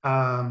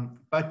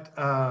 But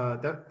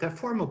the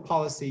formal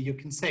policy, you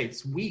can say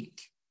it's weak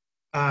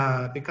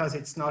because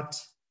it's not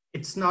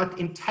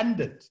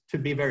intended to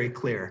be very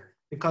clear,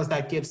 because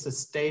that gives the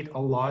state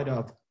a lot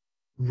of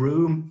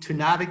room to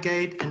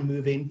navigate and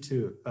move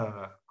into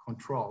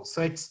control.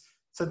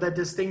 So the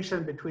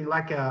distinction between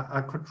like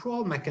a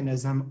control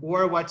mechanism,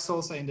 or what's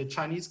also in the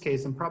Chinese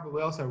case and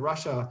probably also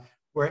Russia,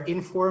 where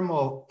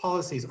informal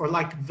policies or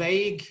like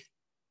vague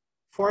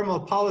formal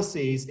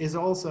policies is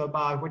also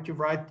about what you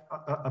write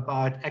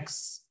about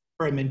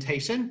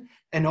experimentation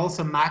and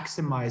also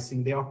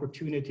maximizing the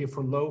opportunity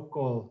for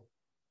local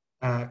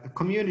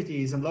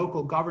communities and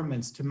local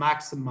governments to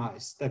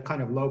maximize the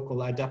kind of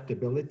local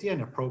adaptability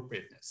and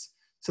appropriateness.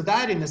 So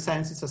that in a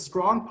sense is a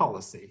strong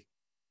policy,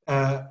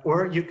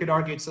 or you could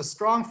argue it's a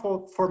strong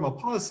formal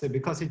policy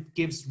because it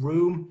gives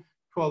room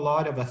to a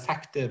lot of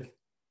effective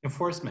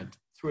enforcement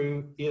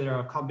through either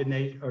a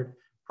combination or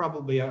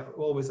probably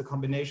always a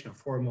combination of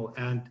formal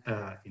and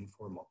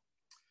informal.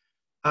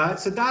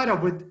 So that I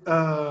would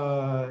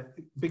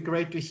be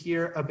great to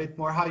hear a bit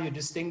more how you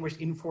distinguish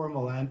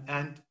informal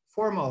and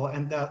formal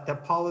and the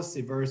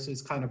policy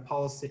versus kind of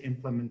policy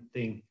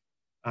implementing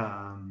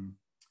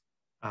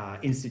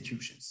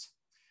institutions.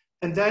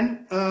 And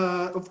then,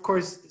 of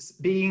course,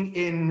 being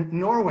in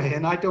Norway,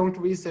 and I don't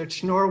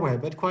research Norway,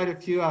 but quite a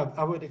few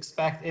I would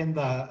expect in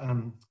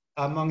the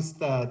amongst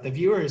the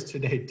viewers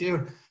today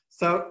too.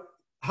 So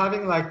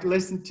having like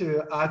listened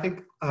to, I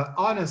think,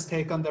 Anna's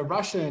take on the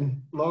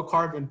Russian low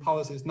carbon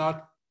policies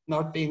not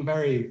being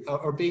very,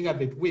 or being a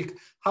bit weak,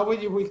 how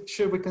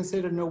should we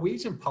consider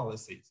Norwegian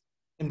policies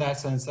in that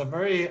sense? A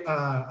very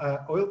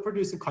oil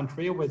producing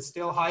country with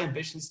still high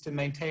ambitions to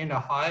maintain a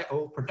high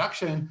oil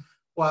production,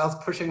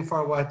 whilst pushing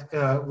for what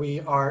we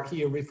are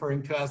here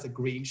referring to as a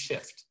green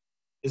shift.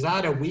 Is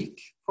that a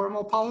weak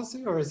formal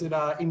policy, or is it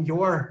in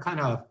your kind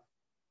of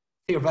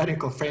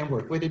theoretical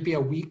framework? Would it be a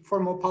weak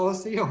formal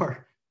policy,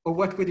 or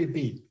what would it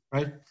be,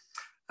 right?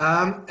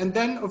 And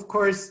then, of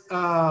course,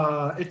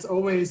 it's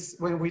always,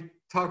 when we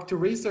talk to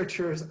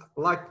researchers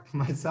like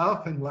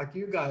myself and like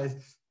you guys,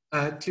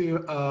 to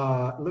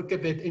look a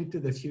bit into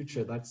the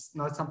future. That's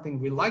not something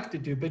we like to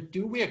do, but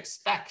do we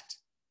expect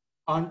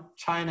on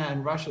China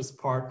and Russia's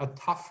part a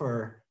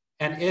tougher,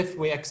 and if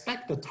we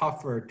expect a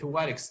tougher, to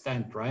what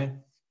extent, right?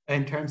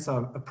 In terms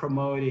of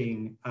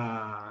promoting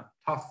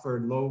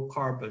tougher, low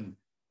carbon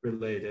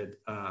related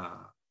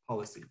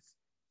policies.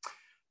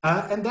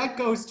 And that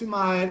goes to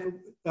my,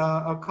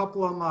 a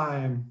couple of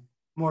my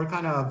more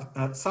kind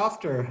of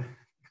softer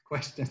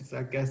questions,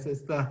 I guess,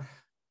 is the,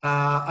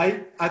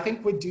 I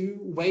think we do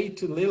way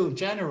too little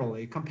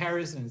generally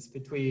comparisons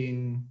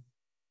between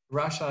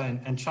Russia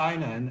and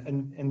China,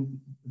 and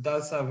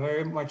thus I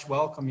very much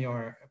welcome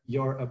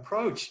your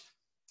approach.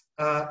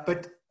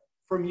 But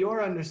from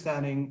your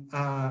understanding,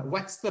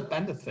 what's the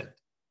benefit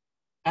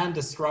and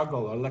the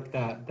struggle, or like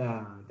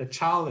the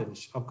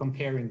challenge of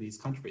comparing these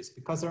countries?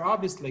 Because they're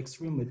obviously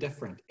extremely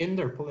different in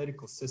their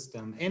political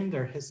system, in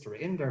their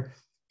history, in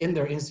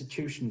their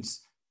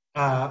institutions.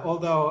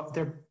 Although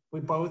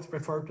we both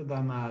refer to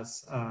them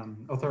as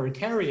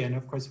authoritarian.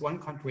 Of course, one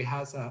country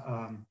has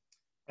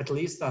at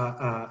least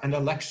an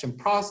election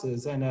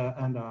process and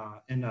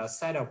a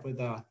setup with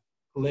a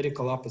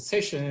political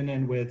opposition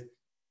and with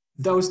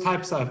those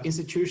types of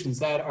institutions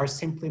that are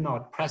simply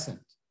not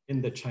present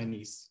in the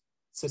Chinese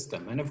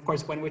system. And of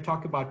course, when we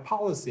talk about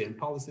policy and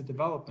policy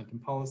development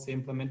and policy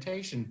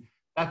implementation,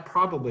 that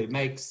probably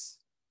makes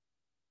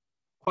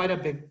quite a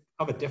big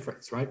of a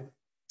difference, right?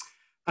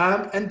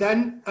 And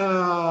then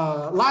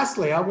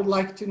lastly, I would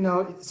like to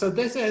know, so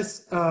this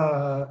is,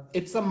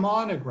 it's a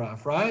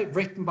monograph, right?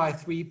 Written by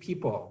 3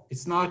 people.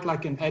 It's not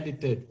like an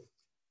edited.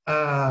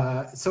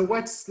 So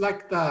what's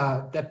like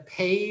the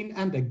pain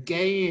and the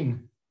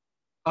gain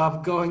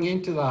of going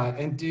into that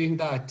and doing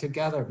that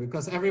together?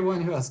 Because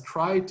everyone who has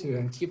tried to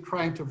and keep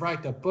trying to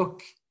write a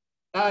book,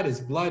 that is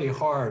bloody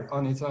hard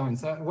on its own.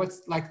 So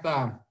what's like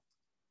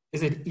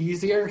is it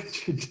easier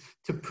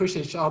to push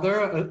each other,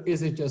 or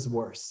is it just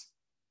worse?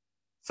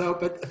 So,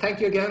 but thank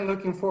you again.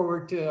 Looking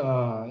forward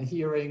to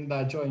hearing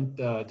that joint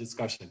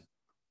discussion.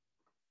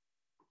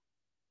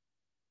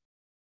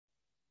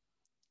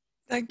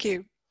 Thank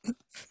you.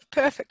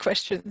 Perfect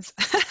questions.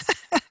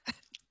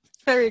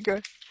 Very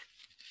good.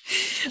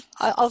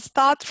 I'll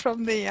start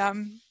from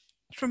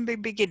the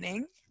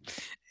beginning.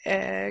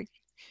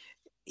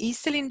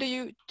 Iselin, do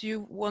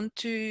you want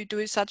to do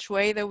it such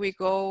way that we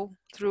go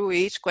through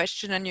each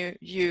question and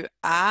you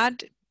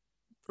add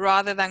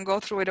rather than go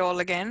through it all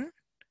again?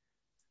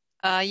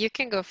 You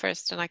can go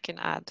first and I can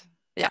add.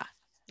 Yeah.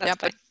 That's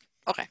fine.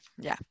 Okay.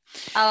 Yeah.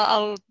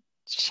 I'll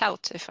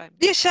shout if I'm.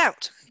 Yeah,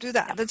 shout. Do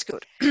that. Yeah. That's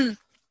good.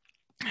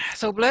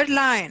 So blurred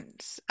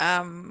lines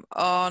on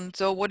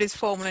what is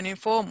formal and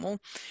informal.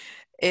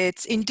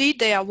 It's indeed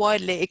they are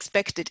widely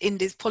expected in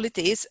these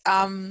polities.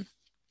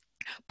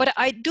 But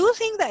I do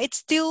think that it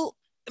still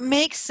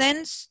makes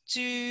sense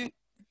to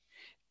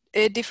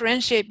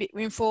differentiate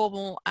between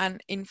formal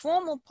and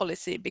informal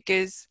policy,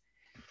 because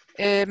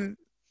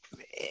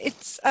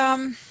it's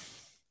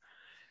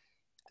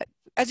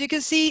as you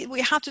can see, we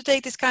have to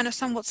take this kind of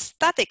somewhat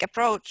static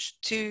approach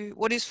to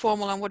what is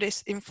formal and what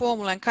is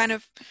informal, and kind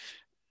of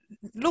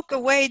look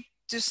away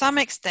to some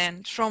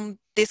extent from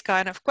this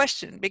kind of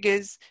question,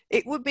 because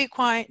it would be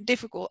quite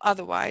difficult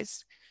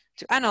otherwise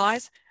to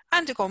analyze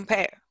and to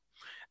compare.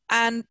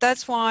 And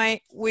that's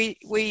why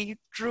we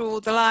drew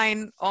the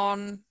line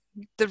on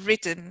the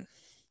written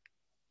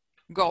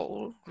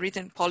goal,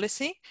 written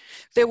policy.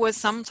 There were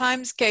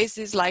sometimes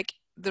cases like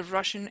the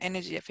Russian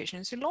energy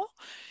efficiency law,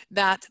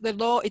 that the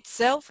law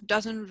itself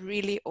doesn't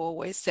really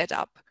always set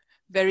up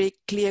very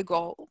clear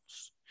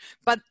goals,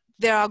 but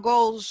there are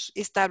goals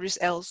established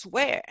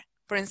elsewhere,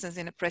 for instance,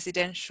 in a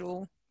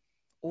presidential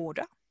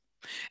order.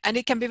 And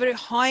it can be a very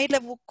high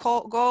level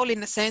goal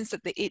in the sense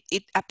that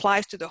it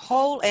applies to the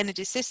whole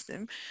energy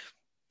system,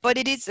 but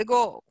it is a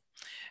goal.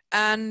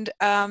 And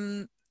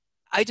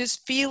I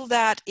just feel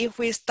that if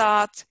we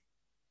start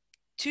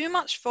too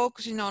much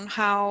focusing on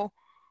how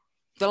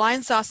the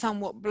lines are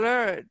somewhat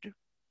blurred,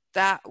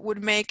 that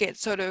would make it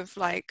sort of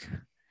like,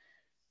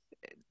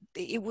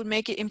 it would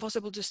make it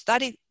impossible to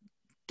study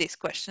this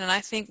question. And I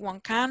think one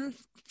can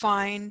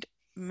find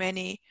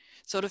many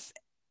sort of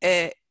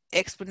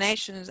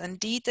explanations and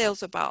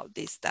details about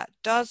this that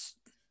does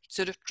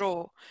sort of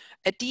draw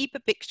a deeper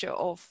picture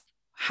of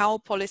how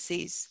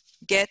policies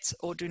get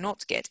or do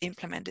not get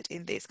implemented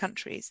in these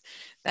countries,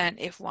 than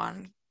if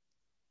one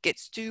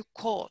gets too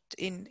caught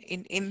in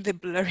the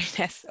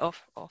blurriness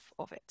of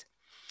it.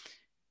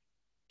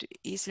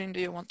 Iselin,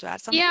 do you want to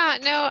add something? Yeah,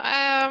 no,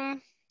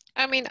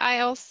 I mean, I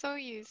also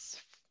use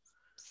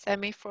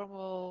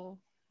semi-formal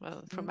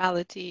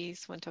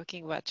formalities when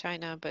talking about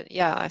China, but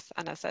yeah, as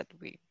Anna said,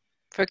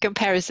 for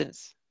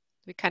comparisons,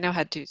 we kind of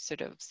had to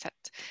sort of set,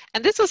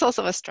 and this was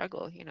also a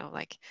struggle, you know,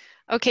 like,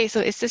 okay, so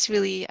is this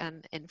really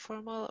an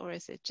informal or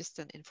is it just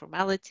an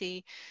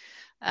informality?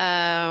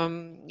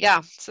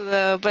 Yeah,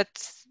 so but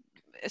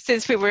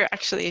since we were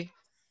actually,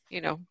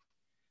 you know,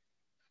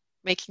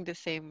 making the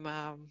same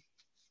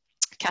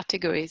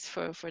categories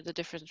for the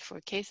different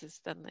four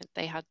cases, then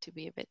they had to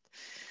be a bit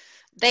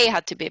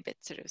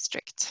sort of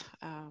strict.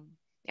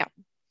 Yeah.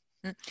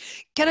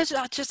 Can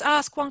I just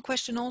ask one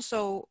question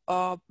also,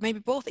 maybe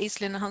both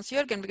Iselin and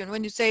Hans-Jørgen, because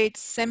when you say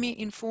it's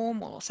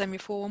semi-informal or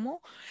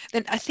semi-formal,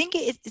 then I think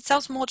it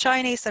sounds more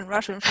Chinese than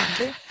Russian,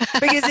 frankly,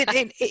 because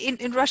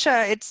in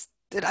Russia,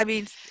 I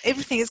mean,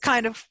 everything is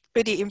kind of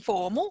pretty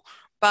informal,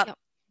 but yep.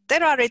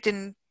 There are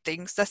written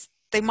things that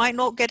they might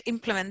not get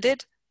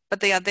implemented, but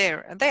they are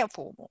there and they are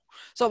formal.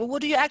 So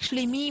what do you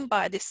actually mean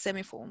by this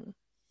semi-formal?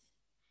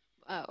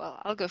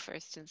 Well, I'll go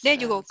first since there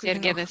you go.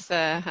 Jørgen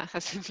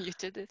has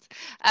muted it.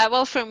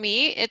 Well, for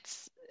me,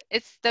 it's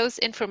those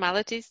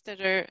informalities that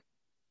are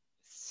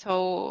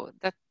so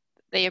that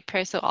they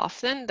appear so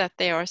often that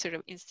they are sort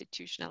of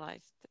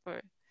institutionalized,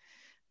 or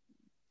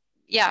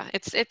yeah,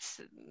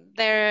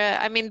 they're,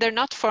 I mean, they're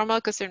not formal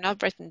because they're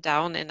not written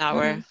down in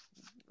our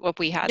what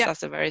we had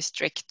as a very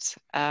strict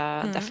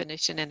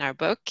definition in our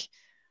book,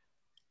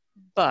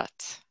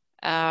 but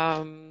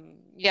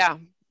yeah.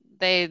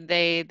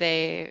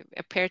 They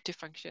appear to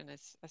function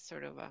as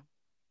sort of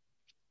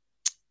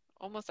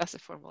almost as a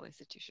formal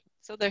institution.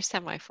 So they're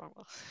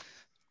semi-formal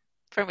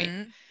for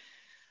me.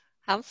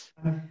 Hans?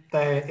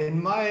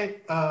 In my,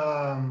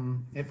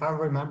 if I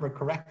remember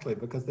correctly,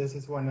 because this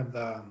is one of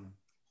the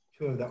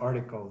two of the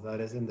articles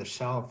that is in the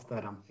shelf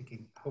that I'm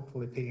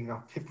hopefully picking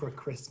up before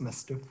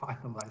Christmas to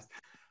finalize.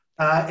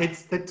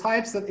 It's the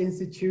types of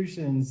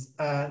institutions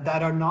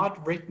that are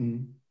not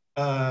written,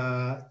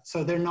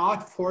 so they're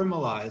not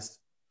formalized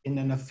in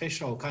an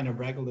official kind of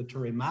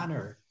regulatory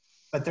manner,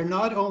 but they're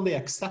not only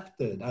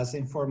accepted as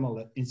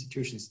informal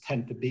institutions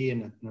tend to be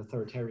in an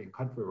authoritarian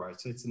country, right?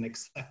 So it's an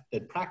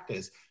accepted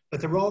practice, but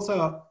they're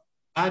also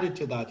added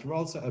to that, they're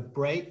also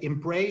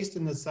embraced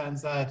in the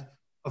sense that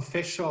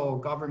official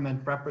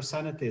government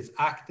representatives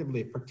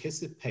actively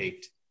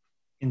participate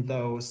in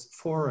those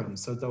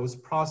forums or those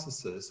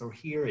processes or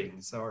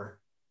hearings, or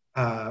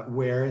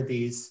where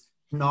these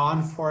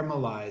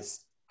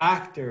non-formalized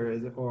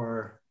actors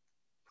or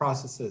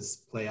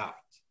processes play out.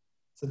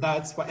 So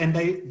that's why, and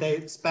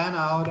they span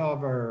out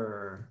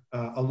over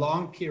a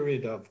long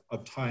period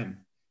of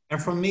time.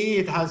 And for me,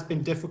 it has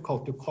been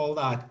difficult to call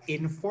that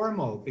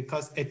informal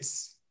because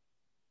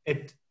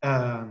it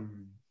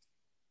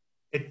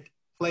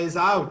plays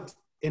out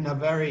in a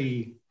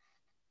very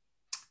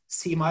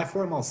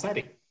semi-formal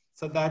setting.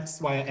 So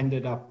that's why I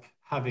ended up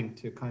having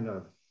to kind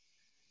of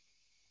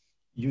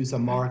use a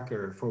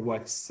marker for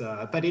what's,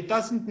 but it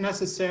doesn't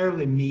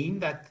necessarily mean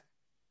that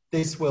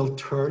this will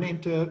turn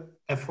into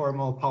a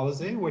formal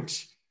policy,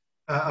 which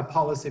a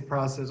policy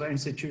process or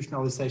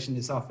institutionalization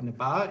is often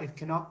about. It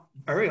can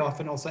very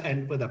often also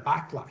end with a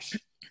backlash.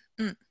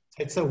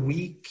 It's a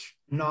weak,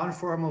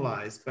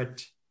 non-formalized,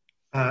 but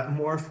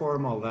more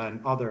formal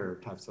than other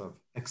types of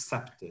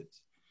accepted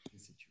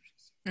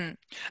institutions.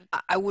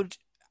 I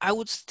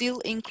would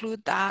still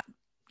include that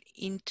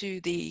into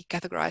the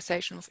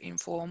categorization of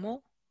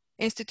informal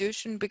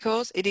institution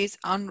because it is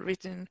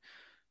unwritten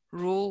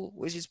rule,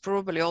 which is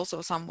probably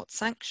also somewhat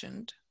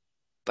sanctioned,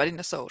 but in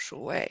a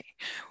social way.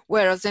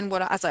 Whereas then,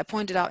 as I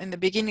pointed out in the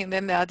beginning,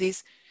 then there are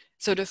these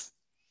sort of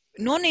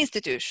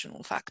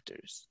non-institutional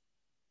factors.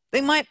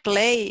 They might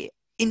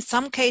in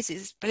some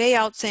cases, play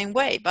out same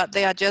way, but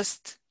they are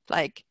just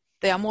like,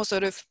 they are more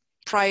sort of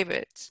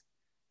private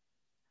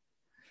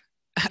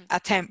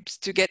attempts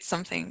to get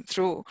something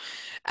through.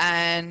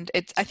 And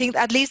I think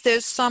at least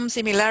there's some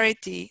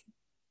similarity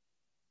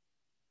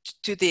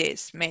to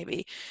this,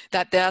 maybe,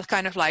 that they are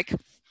kind of like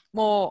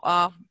more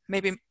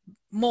maybe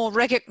more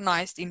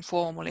recognized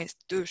informal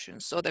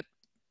institutions, so that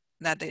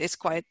it's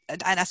quite,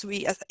 and as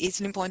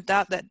Iselin pointed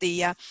out, that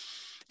the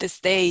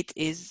state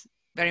is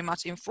very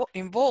much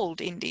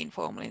involved in the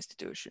informal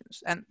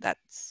institutions, and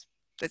that's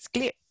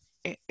clear.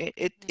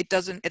 It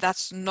doesn't,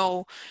 that's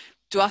no,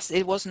 to us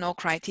it was no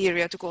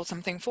criteria to call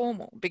something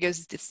formal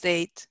because the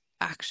state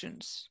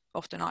actions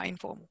often are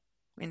informal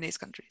in these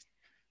countries.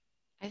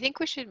 I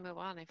think we should move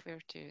on if we were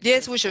to.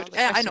 Yes, we should.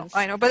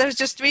 I know, but there's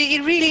just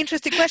really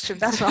interesting questions.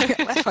 That's why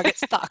I get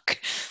stuck.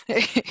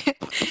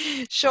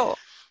 Sure.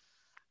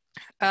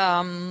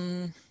 Let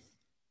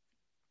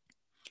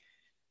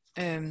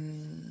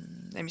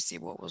me see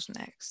what was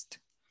next.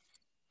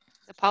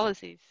 The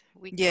policies.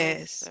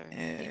 Yes,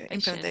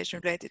 implementation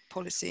related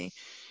policy.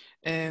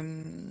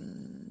 Did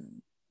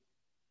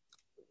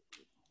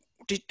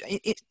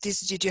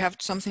you have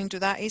something to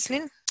that,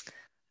 Iselin?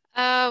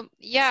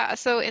 Yeah,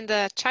 so in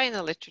the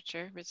China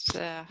literature, which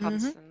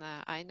Hans and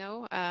I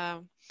know,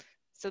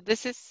 so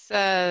this is,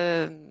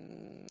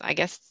 I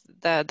guess,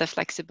 the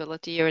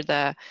flexibility or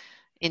the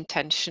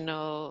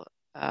intentional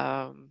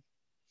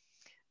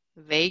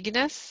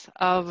vagueness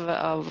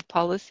of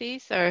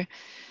policies, or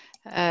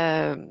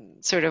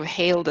sort of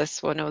hailed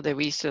as one of the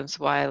reasons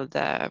why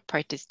the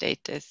party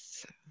state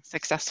is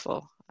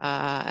successful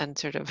and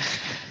sort of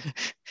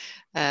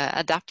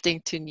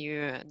adapting to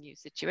new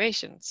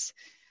situations.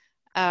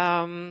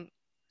 But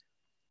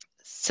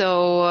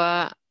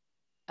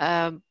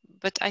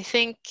I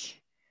think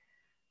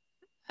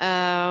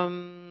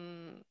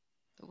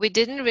we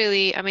didn't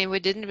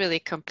really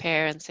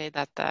compare and say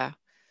that the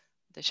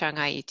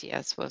Shanghai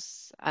ETS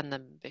was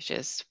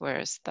unambitious,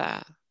 whereas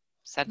the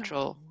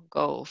central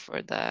goal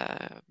for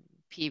the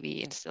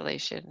PV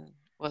installation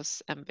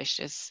was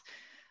ambitious.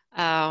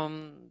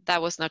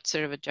 That was not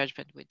sort of a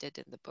judgment we did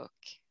in the book.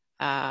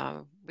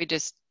 We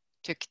just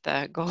took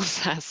the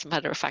goals as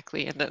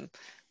matter-of-factly and then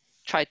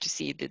tried to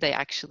see did they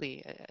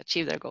actually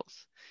achieve their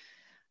goals.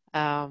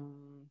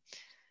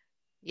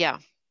 Yeah,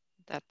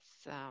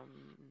 that's...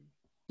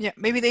 Yeah,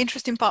 maybe the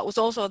interesting part was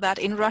also that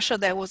in Russia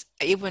there was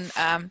even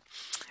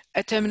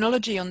a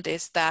terminology on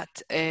this,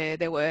 that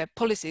there were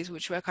policies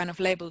which were kind of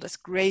labeled as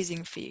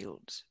grazing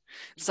fields.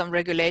 Some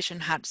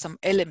regulation had some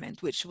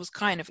element which was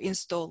kind of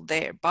installed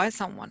there by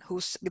someone who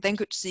then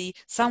could see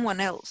someone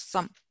else,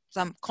 some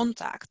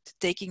contact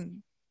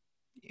taking,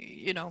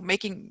 you know,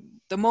 making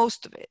the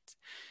most of it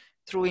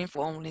through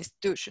informal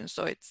institutions.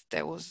 So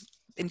there was,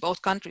 in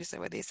both countries,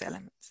 there were these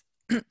elements.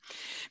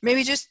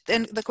 Maybe just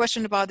then the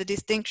question about the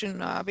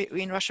distinction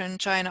between Russia and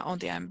China on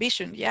the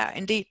ambition. Yeah,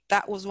 indeed,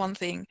 that was one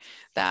thing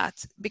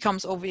that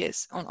becomes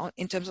obvious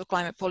in terms of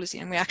climate policy,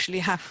 and we actually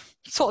have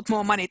sought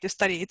more money to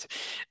study it.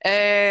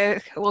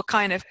 What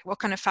kind of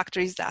factor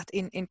is that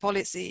in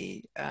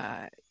policy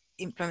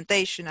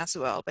implementation as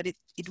well? But it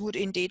would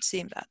indeed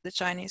seem that the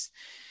Chinese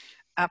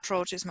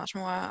approach is much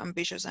more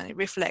ambitious, and it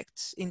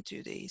reflects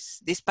into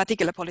this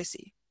particular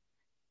policy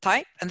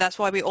type, and that's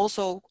why we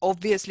also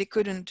obviously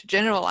couldn't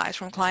generalize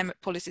from climate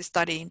policy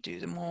study into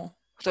the more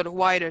sort of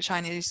wider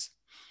Chinese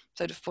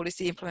sort of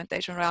policy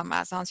implementation realm,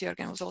 as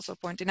Hans-Jørgen was also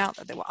pointing out,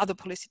 that there were other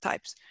policy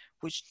types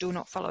which do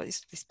not follow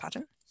this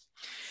pattern.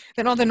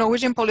 Then on the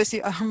Norwegian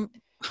policy,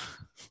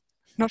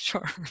 not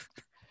sure.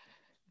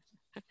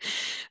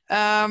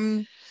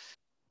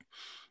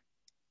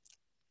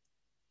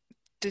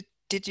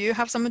 Did you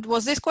have some?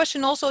 Was this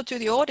question also to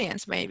the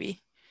audience,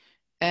 maybe?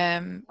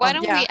 Why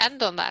don't we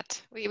end on that?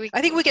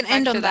 I think we can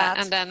end on that,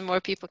 and then more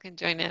people can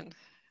join in.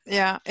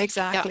 Yeah,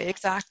 exactly,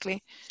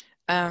 exactly.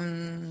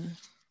 Well,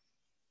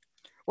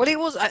 it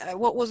was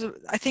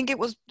I think it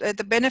was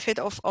the benefit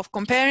of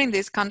comparing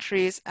these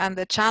countries and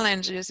the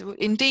challenges.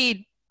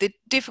 Indeed, the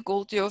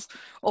difficulty of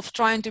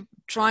trying to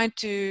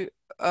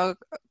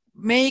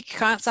make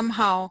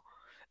somehow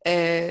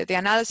the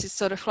analysis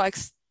sort of like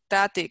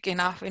static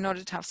enough in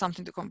order to have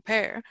something to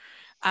compare.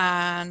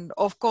 And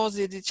of course,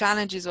 the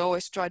challenge is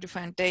always try to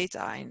find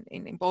data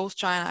in both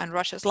China and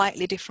Russia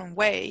slightly different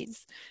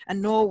ways,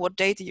 and know what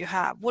data you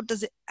have. What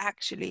does it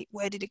actually,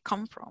 where did it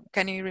come from?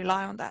 Can you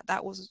rely on that?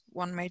 That was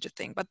one major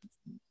thing. But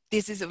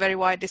this is a very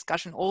wide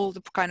discussion. All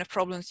the kind of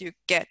problems you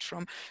get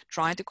from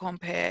trying to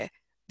compare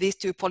these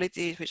two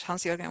policies, which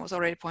Hans-Jørgen was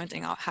already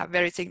pointing out, have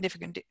very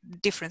significant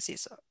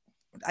differences. So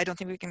I don't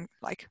think we can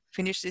like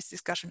finish this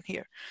discussion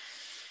here.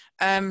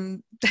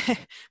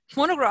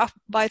 Monograph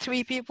by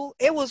 3 people.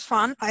 It was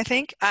fun, I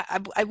think.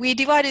 We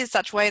divided it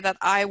such a way that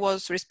I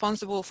was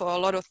responsible for a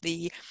lot of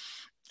the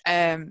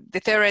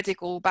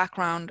theoretical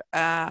background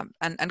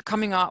and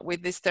coming up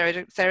with this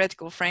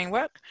theoretical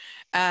framework,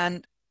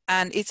 and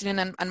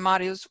Iselin and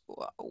Marius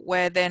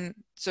were then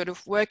sort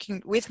of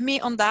working with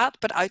me on that,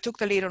 but I took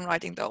the lead on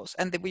writing those,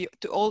 and we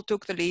all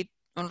took the lead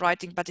on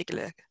writing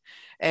particular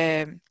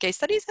case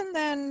studies. And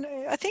then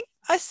I think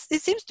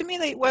it seems to me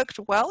that it worked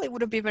well. It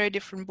would have been a very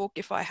different book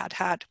if I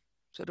had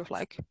sort of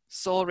like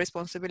sole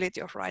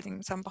responsibility of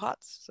writing some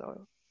parts.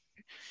 So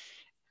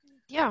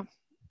yeah,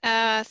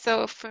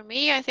 so for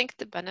me, I think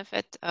the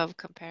benefit of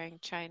comparing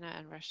China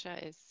and Russia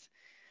is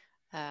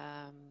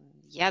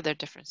yeah, there are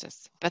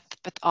differences, but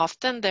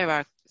often they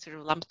are sort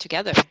of lumped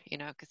together, you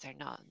know, because they're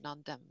not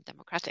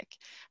non-democratic,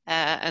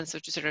 and so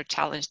to sort of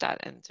challenge that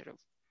and sort of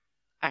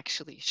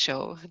actually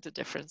show the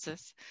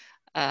differences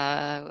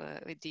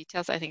with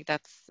details, I think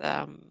that's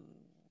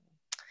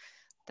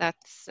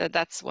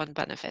one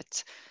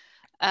benefit.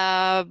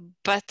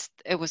 But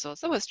it was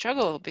also a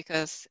struggle,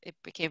 because it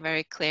became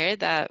very clear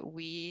that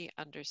we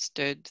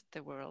understood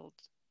the world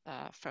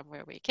from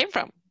where we came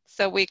from.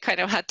 So we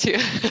kind of had to,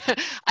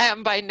 I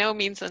am by no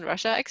means a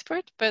Russia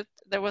expert, but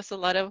there was a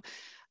lot of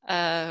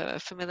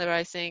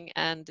familiarizing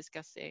and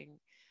discussing.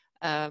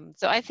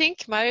 So I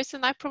think Marius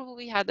and I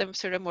probably had a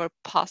sort of more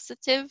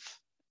positive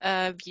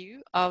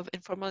view of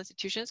informal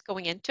institutions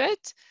going into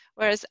it,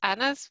 whereas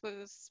Anna's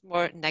was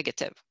more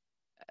negative,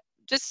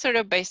 just sort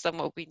of based on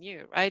what we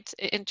knew, right?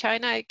 In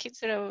China, it can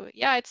sort of,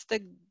 yeah, it's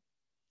the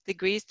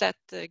grease that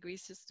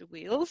greases the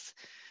wheels,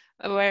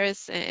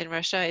 whereas in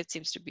Russia, it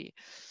seems to be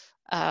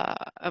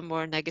a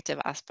more negative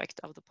aspect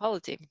of the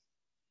polity.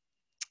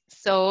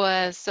 So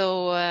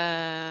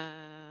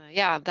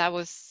yeah, that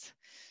was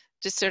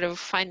just sort of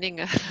finding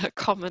a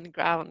common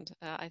ground,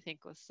 I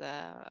think was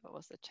a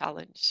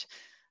challenge.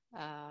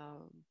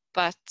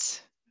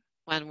 But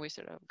when we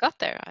sort of got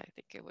there, I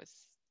think it was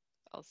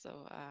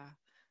also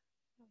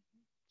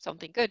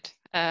something good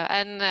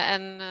and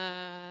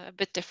a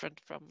bit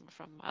different from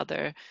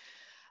other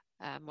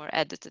more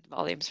edited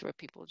volumes where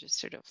people just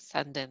sort of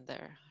send in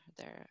their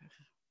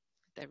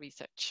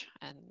research,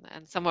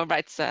 and someone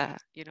writes a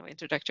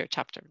introductory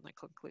chapter and a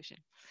conclusion.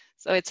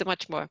 So it's a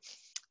much more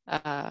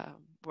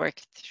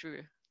worked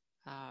through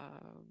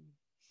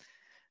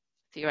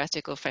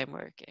theoretical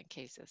framework and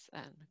cases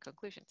and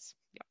conclusions.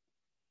 Yeah.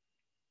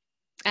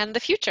 And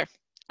the future.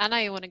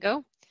 Anna, you want to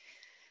go?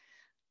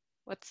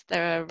 What's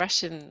the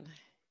Russian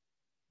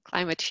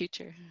climate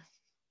future?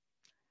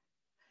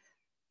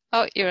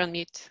 Oh, you're on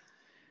mute.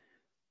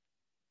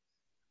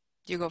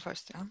 You go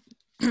first. Yeah.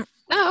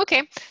 Oh,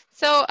 okay.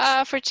 So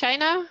for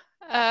China,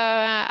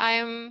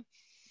 I'm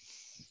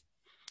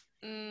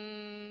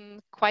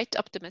quite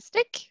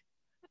optimistic.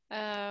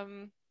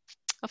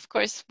 Of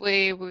course,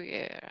 we're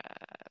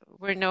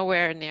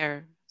nowhere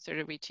near sort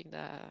of reaching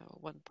the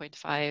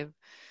 1.5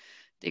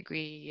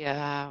 degree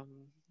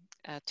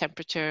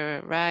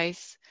temperature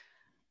rise.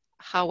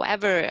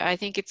 However, I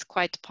think it's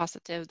quite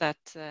positive that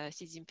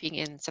Xi Jinping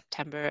in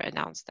September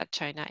announced that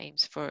China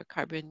aims for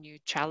carbon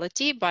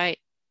neutrality by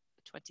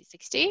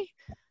 2060.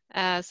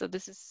 So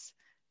this is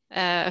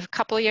a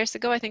couple of years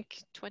ago, I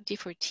think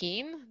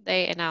 2014,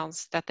 they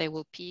announced that they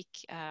will peak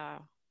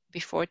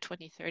before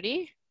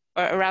 2030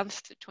 or around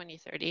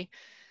 2030.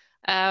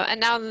 And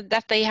now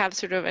that they have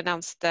sort of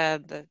announced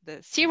the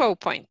 0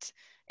 point,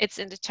 it's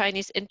in the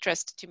Chinese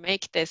interest to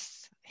make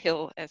this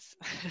hill as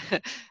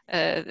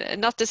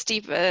not as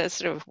steep,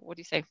 sort of, what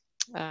do you say,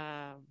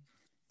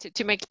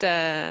 to make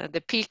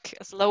the peak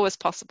as low as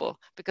possible,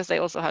 because they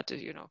also had to,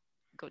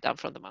 go down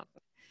from the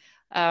mountain.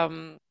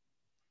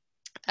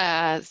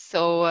 And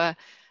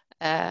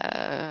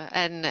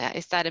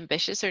is that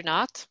ambitious or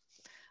not?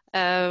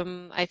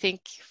 I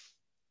think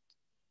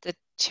the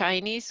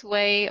Chinese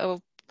way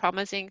of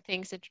promising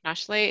things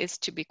internationally is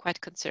to be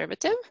quite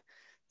conservative.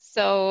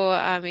 So,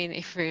 I mean,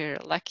 if we're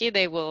lucky,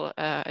 they will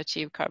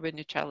achieve carbon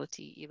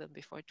neutrality even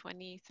before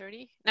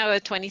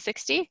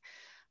 2060,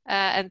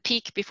 and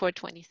peak before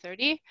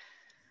 2030.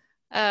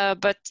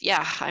 But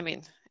yeah, I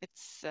mean,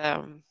 it's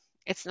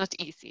not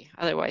easy.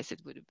 Otherwise,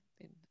 it would have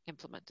been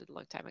implemented a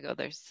long time ago.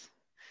 There's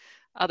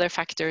other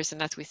factors,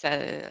 and as we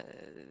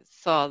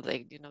saw,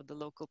 like, the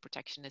local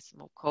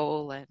protectionism of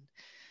coal and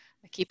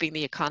keeping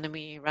the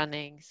economy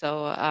running.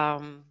 So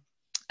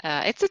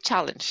it's a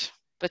challenge,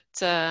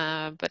 but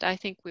I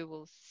think we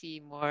will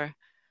see more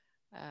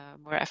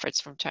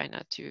efforts from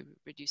China to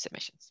reduce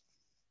emissions.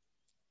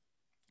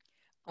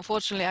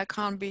 Unfortunately, I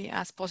can't be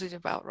as positive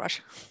about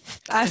Russia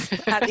as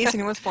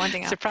Iselin was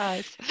pointing out.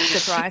 Surprise,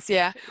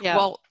 yeah.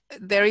 Well,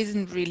 there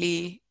isn't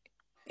really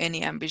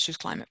any ambitious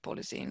climate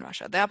policy in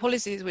Russia. There are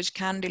policies which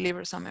can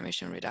deliver some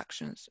emission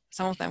reductions.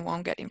 Some of them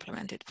won't get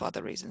implemented for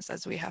other reasons,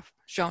 as we have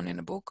shown in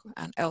the book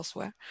and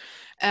elsewhere.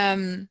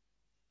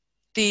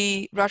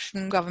 The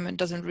Russian government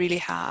doesn't really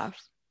have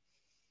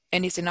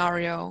any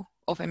scenario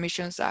of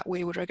emissions that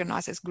we would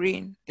recognize as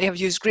green. They have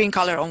used green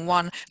color on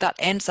one that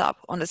ends up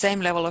on the same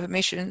level of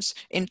emissions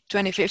in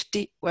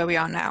 2050 where we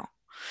are now.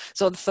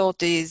 So the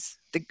thought is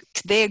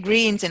their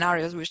green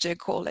scenarios, which they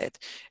call it,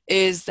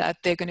 is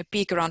that they're going to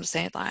peak around the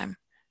same time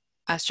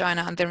as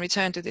China and then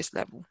return to this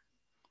level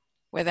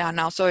where they are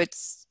now. So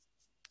it's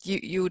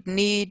you would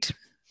need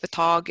the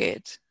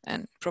target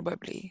and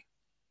probably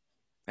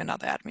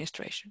another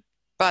administration,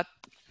 but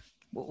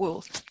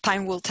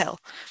time will tell.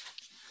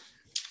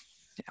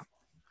 Yeah.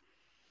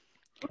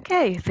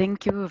 Okay,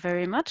 thank you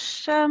very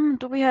much.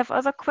 Do we have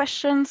other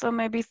questions or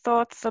maybe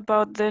thoughts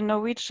about the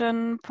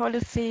Norwegian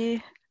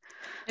policy?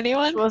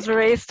 Anyone? Which was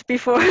raised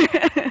before.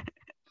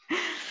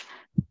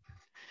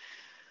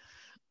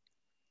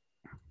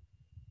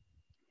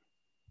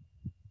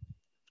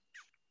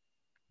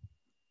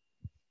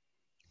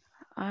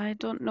 I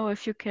don't know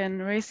if you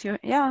can raise your,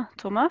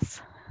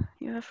 Thomas,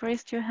 you have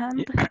raised your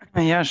hand.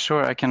 Yeah,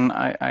 sure, I can.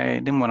 I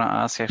didn't want to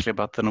ask actually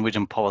about the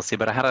Norwegian policy,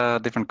 but I had a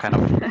different kind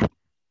of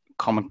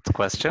comment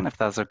question, if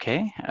that's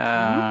okay.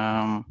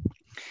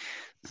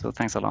 So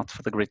thanks a lot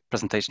for the great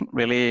presentation.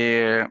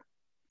 Really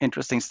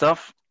interesting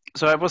stuff.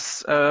 So I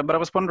was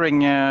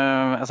wondering,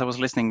 as I was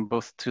listening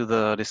both to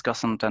the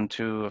discussant and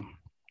to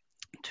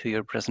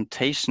your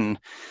presentation.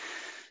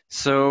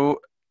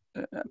 So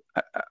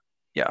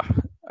yeah,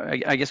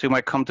 I guess we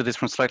might come to this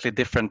from slightly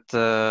different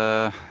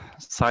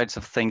sides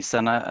of things.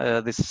 And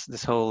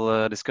this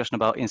whole discussion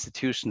about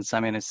institutions, I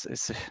mean,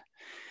 it's a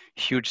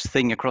huge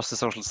thing across the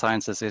social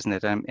sciences, isn't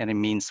it? And it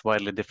means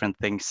widely different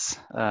things.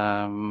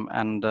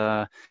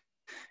 It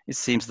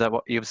seems that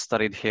what you've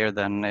studied here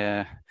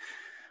then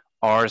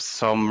are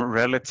some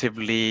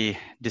relatively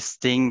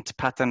distinct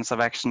patterns of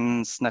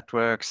actions,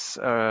 networks,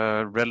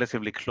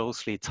 relatively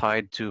closely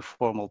tied to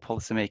formal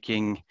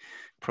policymaking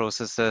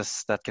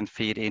processes that can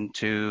feed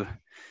into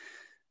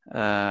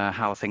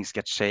how things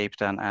get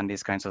shaped and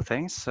these kinds of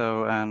things.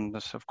 So, and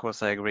of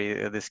course I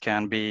agree, this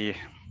can be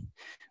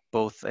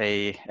both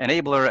a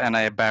enabler and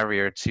a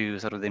barrier to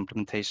sort of the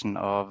implementation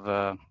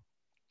of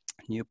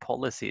new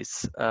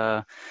policies.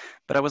 But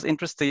I was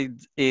interested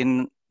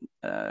in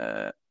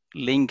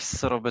links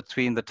sort of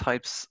between the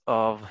types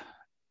of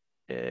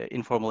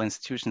informal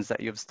institutions that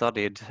you've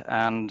studied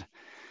and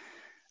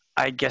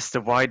I guess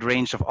the wide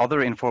range of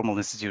other informal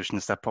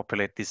institutions that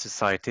populate these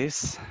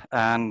societies,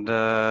 and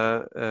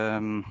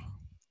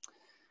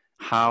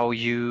how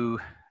you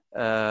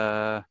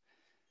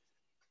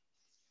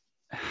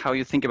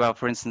think about,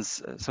 for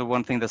instance, so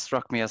one thing that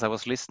struck me as I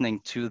was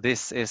listening to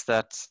this is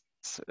that,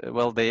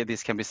 well,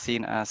 these can be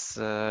seen as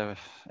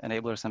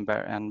enablers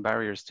and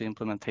barriers to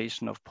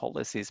implementation of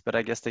policies, but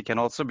I guess they can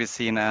also be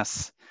seen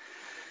as,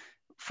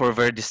 for a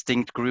very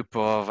distinct group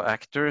of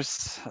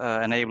actors,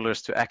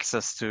 enablers to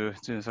access to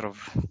sort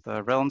of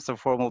the realms of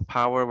formal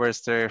power,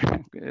 whereas they're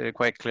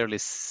quite clearly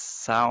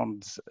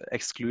sound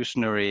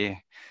exclusionary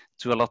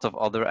to a lot of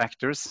other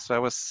actors. So I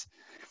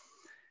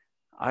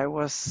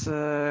was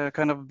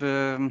kind of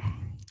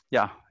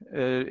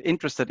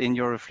interested in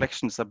your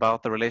reflections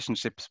about the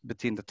relationships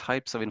between the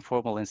types of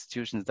informal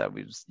institutions that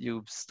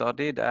you've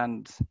studied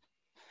and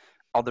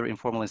other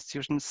informal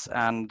institutions,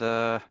 and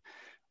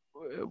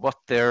what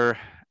their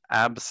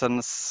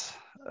absence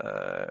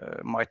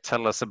might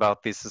tell us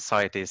about these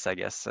societies. I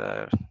guess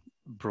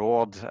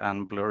broad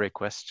and blurry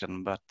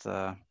question, but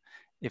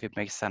if it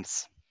makes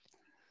sense.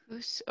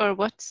 Who's or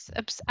what's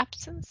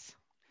absence?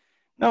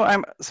 No,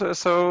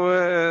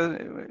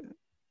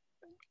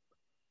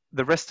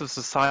 the rest of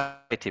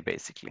society,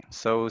 basically.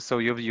 So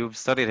you've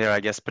studied here, I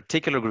guess,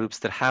 particular groups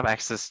that have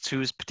access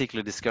to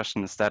particular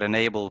discussions that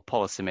enable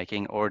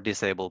policymaking or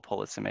disable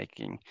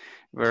policymaking,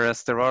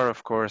 whereas there are,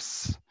 of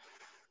course,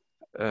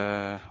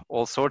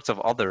 all sorts of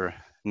other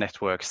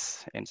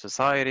networks in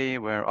society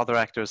where other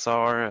actors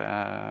are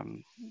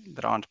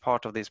that aren't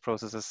part of these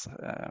processes.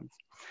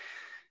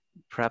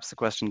 Perhaps the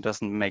question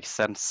doesn't make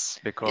sense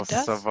because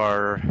of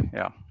our,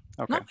 yeah.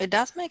 Okay. No, it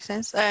does make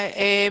sense.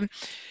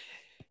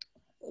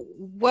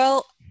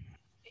 Well,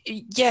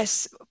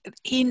 yes.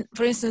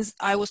 For instance,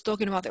 I was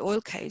talking about the oil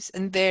case,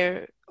 and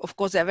there, of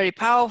course, they're very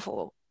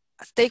powerful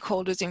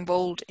stakeholders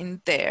involved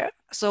in there.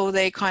 So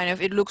they kind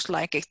of, it looks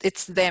like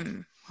it's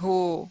them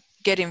who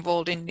get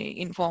involved in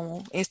the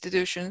informal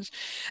institutions,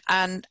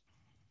 and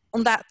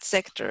on that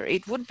sector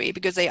it would be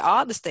because they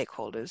are the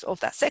stakeholders of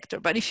that sector.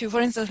 But if you, for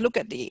instance, look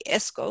at the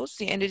ESCOs,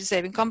 the energy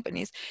saving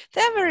companies,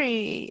 they're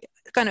very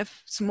kind of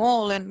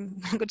small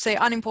and I could say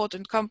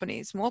unimportant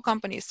companies, small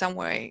companies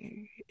somewhere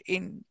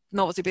in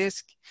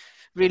Novosibirsk,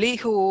 really,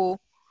 who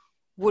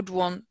would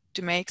want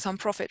to make some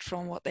profit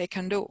from what they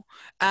can do.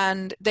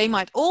 And they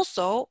might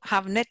also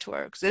have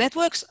networks. The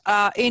networks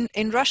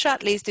in Russia,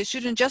 at least, they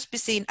shouldn't just be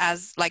seen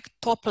as like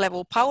top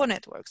level power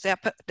networks. They're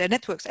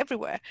networks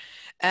everywhere.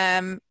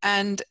 And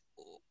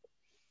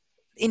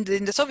in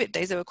the Soviet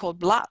days, they were called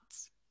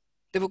blats.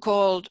 They were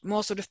called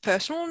more sort of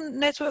personal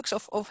networks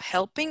of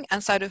helping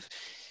and sort of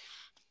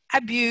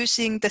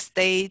abusing the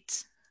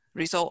state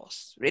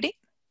resource, really.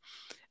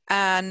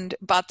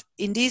 But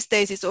in these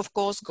days, it's of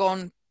course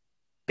gone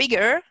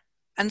bigger,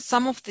 and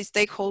some of the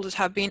stakeholders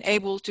have been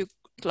able to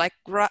like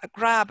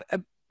grab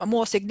a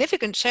more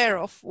significant share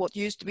of what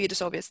used to be the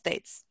Soviet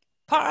state's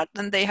part,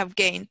 and they have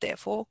gained,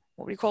 therefore,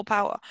 what we call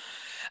power.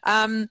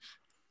 And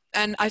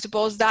I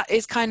suppose that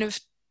is kind of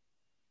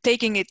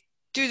taking it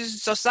to the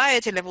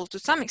society level to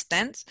some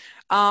extent,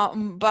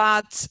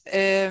 but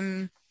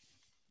the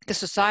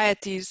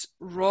society's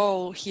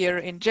role here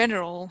in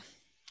general,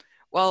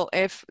 well,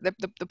 if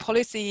the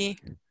policy,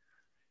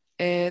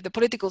 the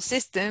political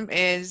system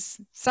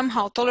is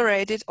somehow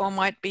tolerated or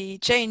might be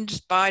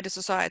changed by the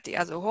society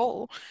as a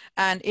whole,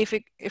 and if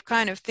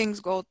kind of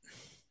things go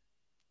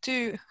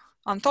too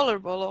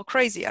intolerable or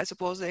crazy, I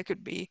suppose there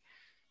could be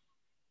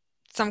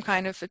some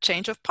kind of a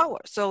change of power.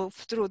 So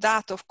through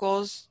that, of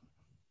course,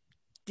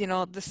 you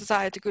know, the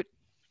society could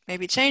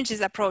maybe change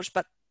its approach,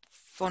 but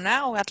for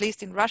now, at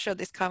least in Russia,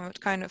 this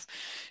kind of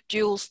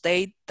dual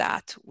state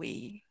that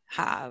we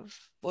have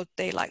what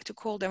they like to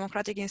call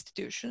democratic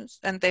institutions,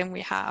 and then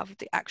we have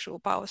the actual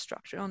power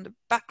structure on the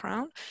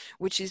background,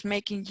 which is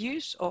making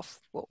use of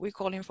what we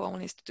call informal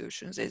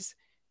institutions, is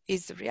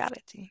the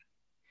reality.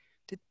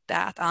 Did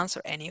that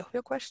answer any of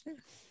your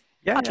questions?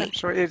 Yeah, yeah,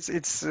 sure. It's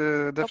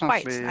definitely. Not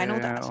quite. I know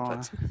that,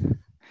 but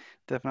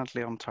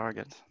definitely on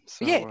target.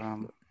 So, yeah,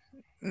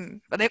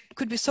 but there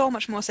could be so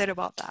much more said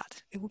about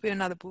that. It would be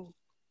another book.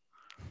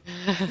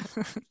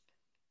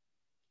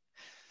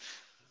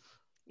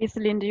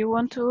 Iselin, do you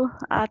want to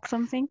add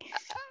something?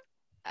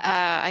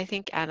 I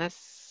think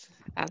Anna's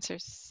answer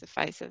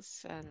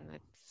suffices, and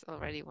it's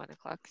already 1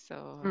 o'clock,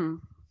 so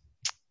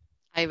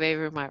I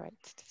waiver my right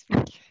to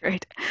speak.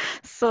 Great.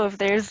 So if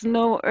there's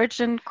no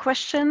urgent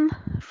question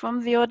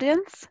from the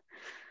audience,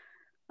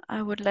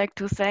 I would like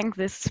to thank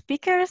the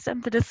speakers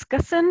and the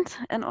discussant,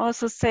 and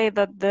also say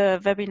that the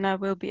webinar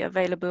will be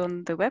available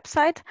on the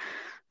website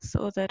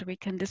so that we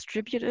can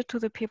distribute it to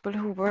the people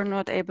who were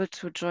not able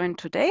to join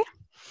today.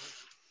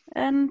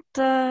 And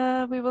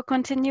we will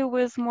continue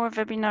with more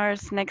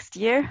webinars next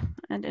year,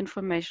 and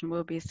information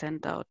will be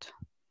sent out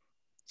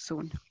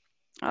soon.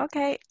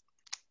 Okay.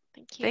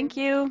 Thank you. Thank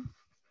you.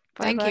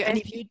 Thank you. And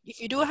if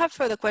you do have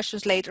further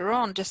questions later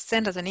on, just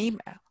send us an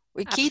email.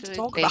 We're keen to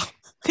talk about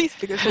this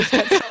because we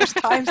spent so much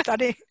time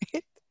studying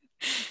it.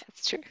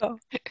 That's true. So,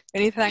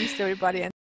 many thanks to everybody.